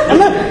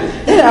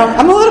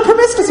 I'm a little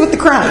promiscuous with the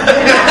crying.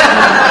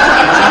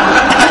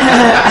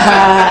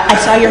 I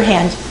saw your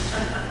hand.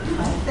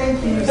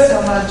 Thank you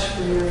so much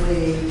for your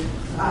lead.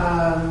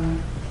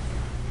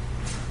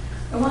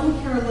 I want to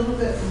hear a little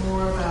bit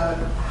more about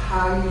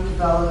how you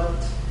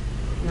developed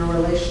your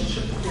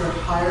relationship with your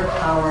higher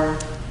power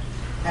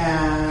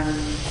and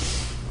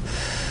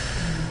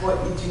what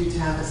you do to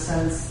have a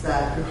sense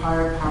that your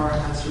higher power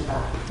has your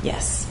back.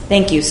 Yes,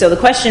 thank you. So the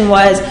question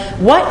was,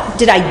 what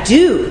did I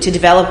do to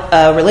develop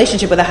a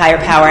relationship with a higher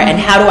power, and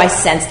how do I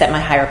sense that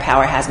my higher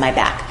power has my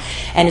back?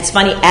 And it's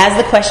funny,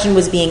 as the question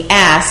was being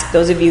asked,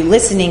 those of you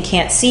listening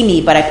can't see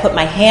me, but I put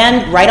my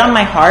hand right on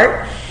my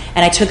heart,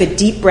 and I took a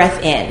deep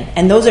breath in.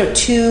 And those are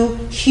 2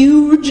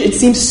 huge, it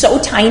seems so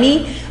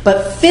tiny,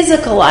 but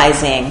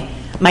physicalizing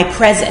my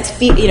presence.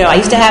 I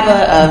used to have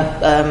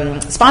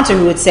a sponsor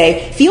who would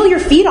say, feel your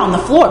feet on the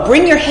floor.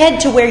 Bring your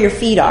head to where your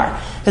feet are.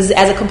 Because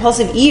as a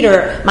compulsive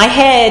eater, my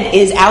head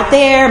is out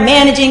there,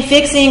 managing,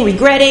 fixing,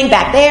 regretting,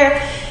 back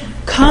there.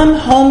 Come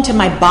home to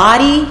my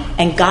body,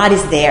 and God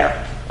is there.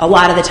 A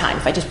lot of the time,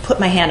 if I just put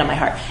my hand on my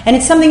heart. And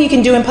it's something you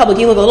can do in public.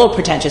 You look a little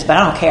pretentious, but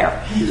I don't care.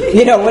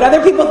 What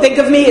other people think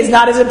of me is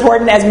not as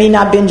important as me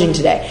not binging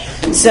today.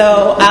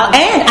 So,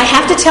 and I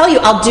have to tell you,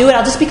 I'll do it.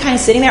 I'll just be kind of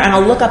sitting there, and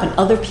I'll look up, and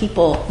other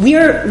people,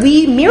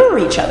 we mirror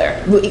each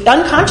other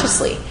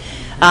unconsciously.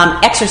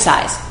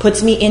 Exercise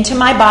puts me into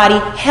my body.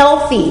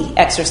 Healthy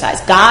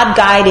exercise.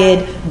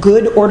 God-guided,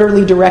 good,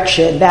 orderly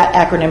direction. That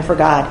acronym for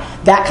God.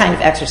 That kind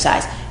of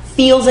exercise.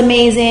 Feels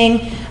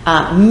amazing.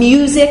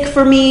 Music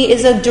for me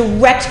is a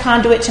direct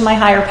conduit to my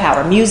higher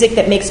power. Music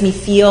that makes me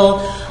feel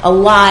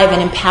alive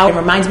and empowered. It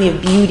reminds me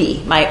of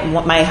beauty.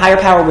 My higher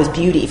power was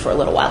beauty for a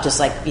little while, just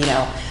like,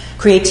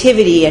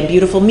 creativity and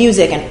beautiful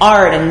music and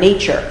art and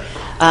nature.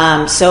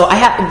 So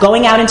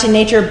going out into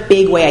nature,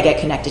 big way I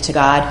get connected to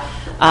God.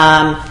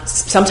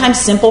 Sometimes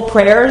simple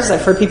prayers.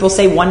 I've heard people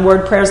say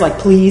one-word prayers like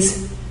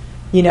please,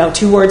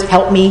 2 words,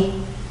 help me.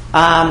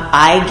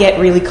 I get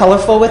really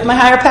colorful with my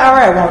higher power.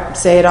 I won't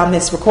say it on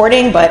this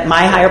recording, but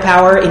my higher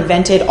power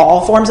invented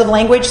all forms of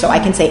language, so I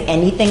can say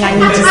anything I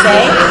need to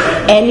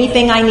say.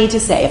 Anything I need to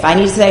say. If I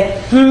need to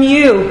say,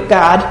 you,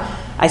 God,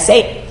 I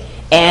say it.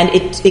 And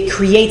it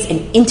creates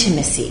an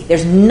intimacy.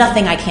 There's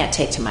nothing I can't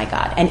take to my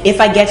God. And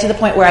if I get to the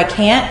point where I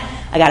can't,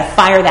 I got to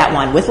fire that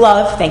one with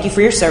love. Thank you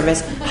for your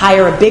service.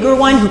 Hire a bigger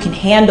one who can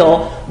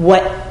handle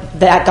what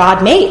that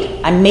God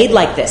made. I'm made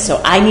like this, so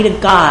I need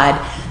a God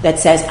that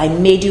says, I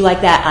made you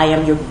like that. I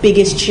am your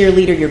biggest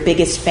cheerleader, your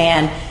biggest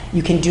fan.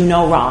 You can do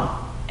no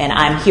wrong. And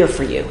I'm here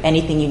for you.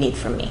 Anything you need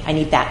from me. I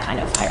need that kind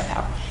of higher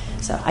power.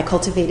 So I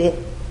cultivate it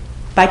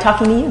by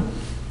talking to you.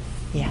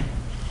 Yeah.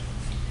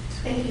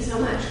 Thank you so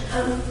much.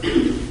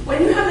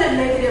 When you have that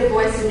negative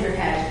voice in your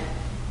head,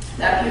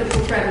 that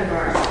beautiful friend of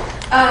ours,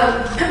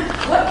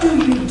 what do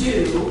you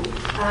do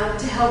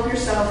to help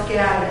yourself get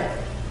out of it?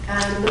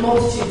 The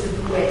multitudes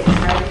of ways,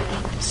 right?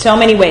 So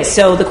many ways.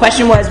 So the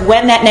question was,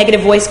 when that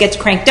negative voice gets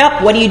cranked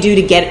up, what do you do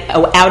to get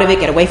out of it,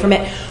 get away from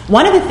it?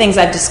 One of the things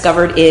I've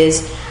discovered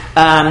is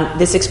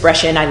this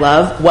expression I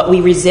love, what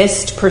we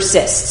resist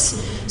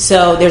persists.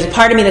 So there's a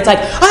part of me that's like,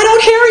 I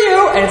don't hear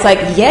you. And it's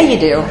like, yeah, you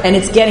do. And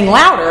it's getting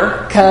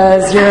louder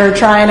because you're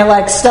trying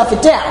to stuff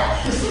it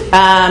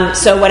down.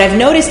 So what I've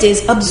noticed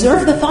is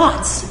observe the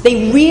thoughts.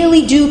 They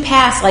really do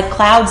pass like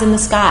clouds in the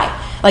sky.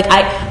 Like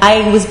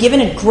I was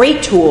given a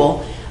great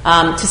tool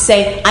to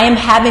say, I am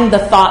having the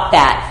thought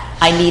that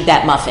I need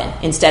that muffin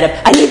instead of,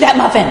 I need that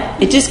muffin.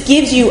 It just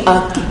gives you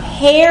a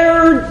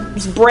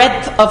hair's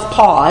breadth of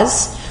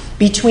pause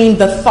between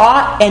the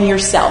thought and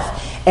yourself.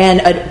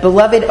 And a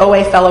beloved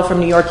OA fellow from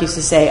New York used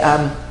to say,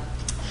 a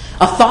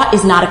thought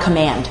is not a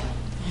command.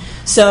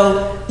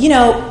 So,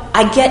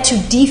 I get to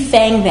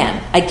defang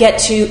them.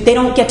 They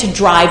don't get to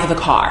drive the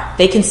car.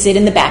 They can sit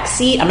in the back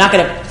seat. I'm not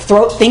going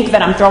to think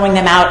that I'm throwing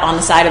them out on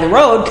the side of the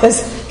road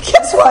because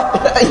guess what?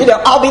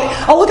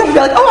 I'll look up and be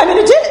like, oh, I'm in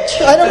a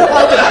ditch. I don't know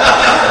how to do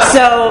that.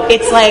 So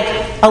it's like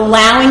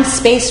allowing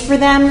space for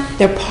them.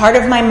 They're part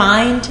of my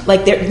mind.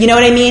 Like, you know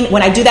what I mean?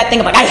 When I do that thing,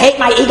 I'm like, I hate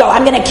my ego.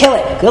 I'm going to kill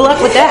it. Good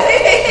luck with that.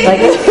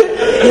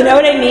 You know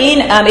what I mean?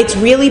 It's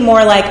really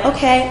more like,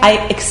 okay,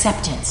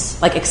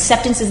 acceptance. Like,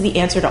 acceptance is the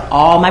answer to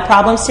all my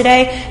problems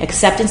today.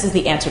 Acceptance is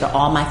the answer to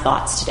all my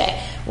thoughts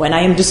today. When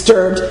I am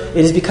disturbed, it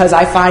is because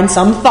I find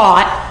some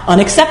thought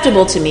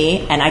unacceptable to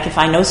me, and I can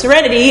find no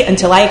serenity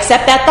until I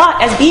accept that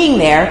thought as being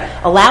there,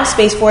 allow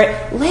space for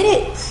it, let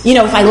it,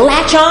 if I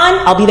latch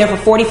on, I'll be there for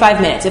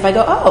 45 minutes. If I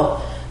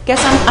go,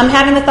 guess I'm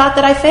having the thought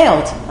that I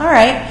failed. All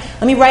right,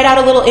 let me write out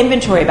a little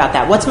inventory about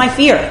that. What's my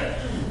fear?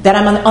 That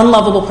I'm an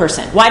unlovable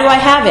person. Why do I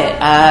have it?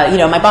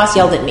 My boss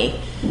yelled at me.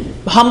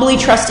 Humbly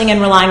trusting and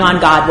relying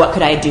on God, what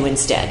could I do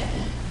instead?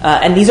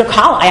 And these are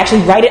columns.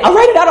 I'll write it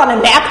out on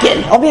a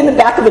napkin. I'll be in the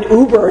back of an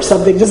Uber or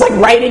something, just like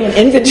writing an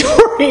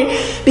inventory,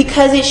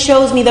 because it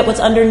shows me that what's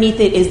underneath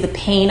it is the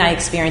pain I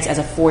experienced as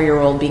a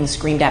 4-year-old being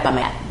screamed at by my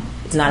dad.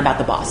 It's not about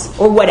the boss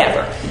or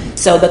whatever.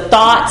 So the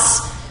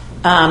thoughts,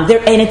 and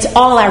it's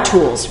all our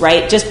tools,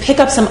 right? Just pick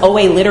up some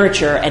OA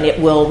literature and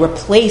it will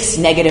replace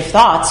negative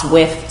thoughts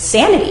with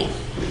sanity.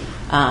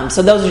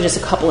 So those are just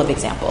a couple of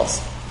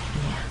examples.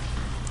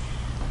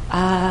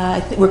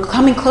 We're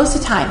coming close to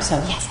time, so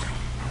yes.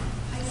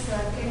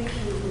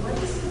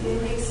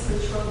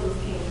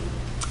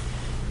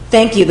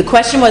 Thank you. The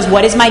question was,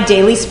 what is my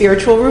daily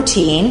spiritual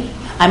routine?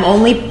 I'm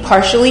only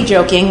partially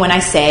joking when I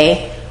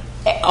say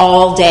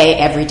all day,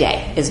 every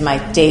day is my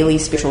daily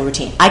spiritual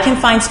routine. I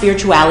can find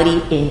spirituality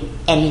in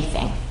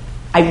anything.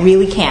 I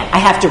really can. I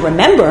have to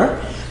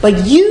remember,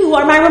 but you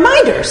are my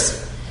reminders.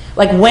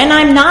 Like when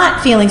I'm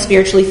not feeling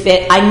spiritually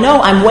fit, I know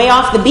I'm way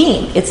off the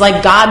beam. It's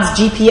like God's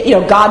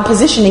GPS, God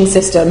positioning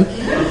system.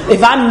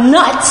 If I'm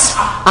nuts,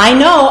 I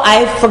know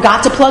I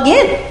forgot to plug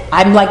in.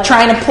 I'm like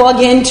trying to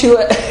plug into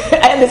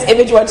I had this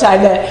image one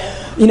time that,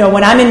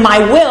 when I'm in my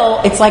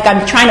will, it's like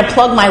I'm trying to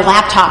plug my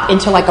laptop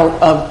into like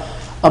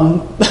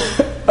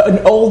an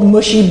old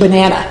mushy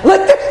banana.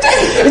 Like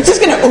it's just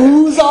going to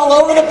ooze all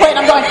over the plate.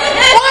 I'm going,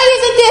 why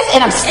isn't this?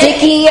 And I'm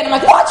sticky, and I'm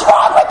like, what's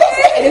wrong with this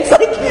thing? And it's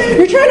like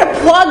you're trying to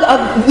plug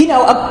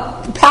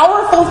a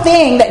powerful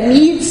thing that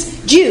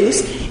needs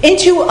juice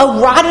into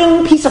a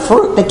rotting piece of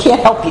fruit that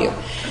can't help you.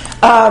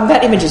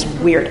 That image is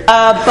weird,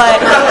 but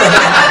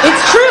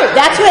it's true.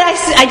 That's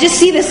what I just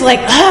see this like,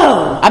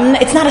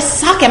 it's not a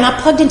socket. I'm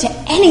not plugged into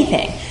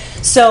anything.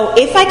 So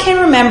if I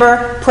can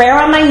remember, prayer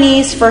on my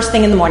knees first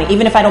thing in the morning,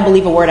 even if I don't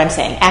believe a word I'm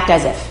saying, act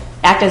as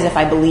if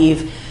I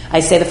believe.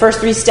 I say the first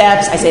 3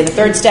 steps. I say the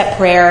 3rd step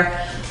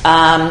prayer,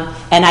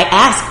 and I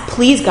ask,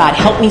 please God,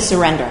 help me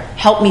surrender.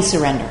 Help me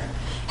surrender.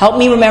 Help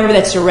me remember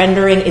that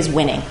surrendering is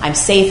winning. I'm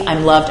safe.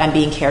 I'm loved. I'm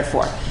being cared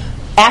for.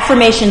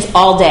 affirmations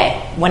all day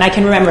when I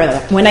can remember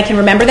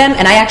them.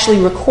 And I actually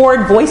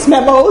record voice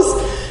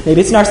memos.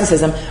 Maybe it's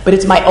narcissism, but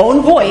it's my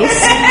own voice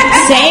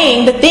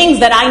saying the things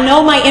that I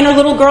know my inner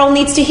little girl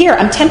needs to hear.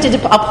 I'm tempted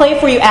to. I'll play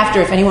it for you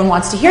after if anyone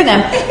wants to hear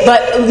them.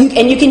 But you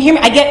can hear me.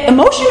 I get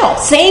emotional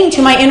saying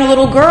to my inner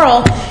little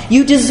girl,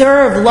 "You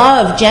deserve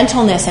love,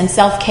 gentleness, and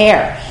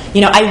self-care."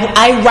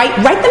 I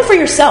write them for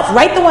yourself.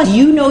 Write the ones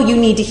you know you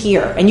need to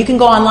hear. And you can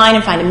go online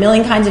and find a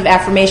million kinds of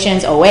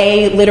affirmations.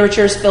 OA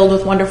literature is filled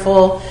with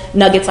wonderful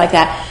nuggets like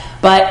that.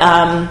 But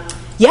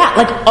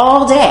like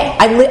all day.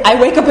 I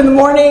wake up in the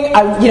morning.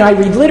 I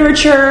read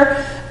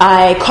literature.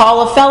 I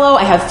call a fellow.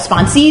 I have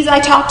sponsees I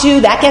talk to.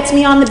 That gets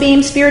me on the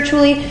beam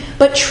spiritually.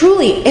 But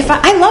truly, if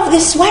I love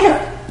this sweater.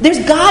 There's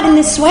God in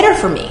this sweater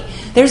for me.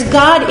 There's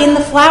God in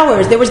the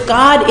flowers. There was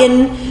God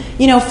in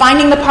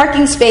finding the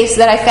parking space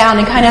that I found,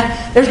 and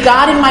there's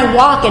God in my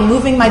walk and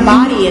moving my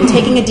body and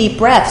taking a deep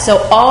breath. So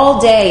all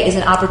day is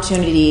an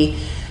opportunity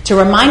to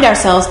remind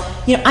ourselves,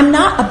 I'm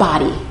not a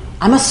body.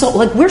 I'm a soul.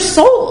 Like, we're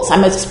souls.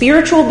 I'm a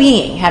spiritual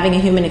being having a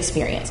human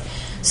experience.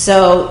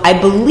 So I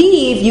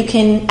believe you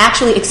can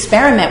actually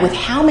experiment with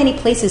how many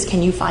places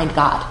can you find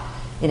God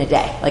in a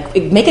day. Like,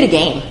 make it a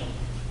game.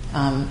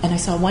 And I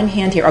saw one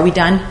hand here. Are we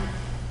done?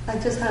 I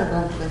just have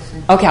one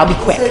question. Okay, I'll be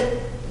quick. You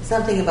said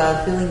something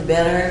about feeling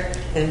better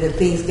and that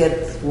things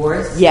get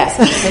worse. Yes.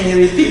 Can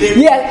you repeat it?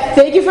 Yeah,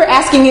 thank you for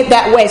asking it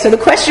that way. So the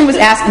question was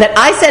asked that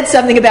I said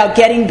something about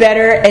getting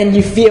better and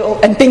you feel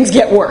and things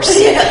get worse.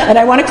 Yeah. And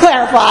I want to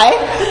clarify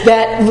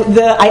that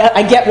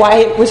I get why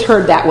it was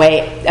heard that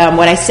way.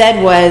 What I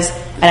said was,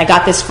 and I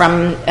got this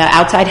from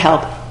outside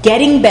help,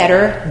 getting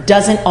better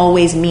doesn't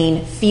always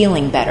mean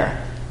feeling better.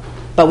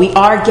 But we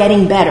are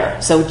getting better.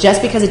 So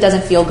just because it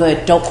doesn't feel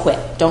good, don't quit.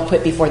 Don't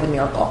quit before the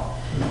miracle.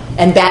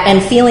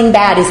 And feeling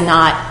bad is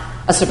not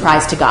a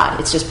surprise to God.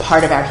 It's just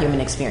part of our human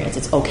experience.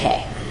 It's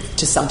okay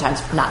to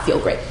sometimes not feel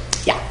great.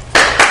 Yeah.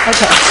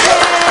 Okay.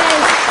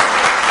 Yay.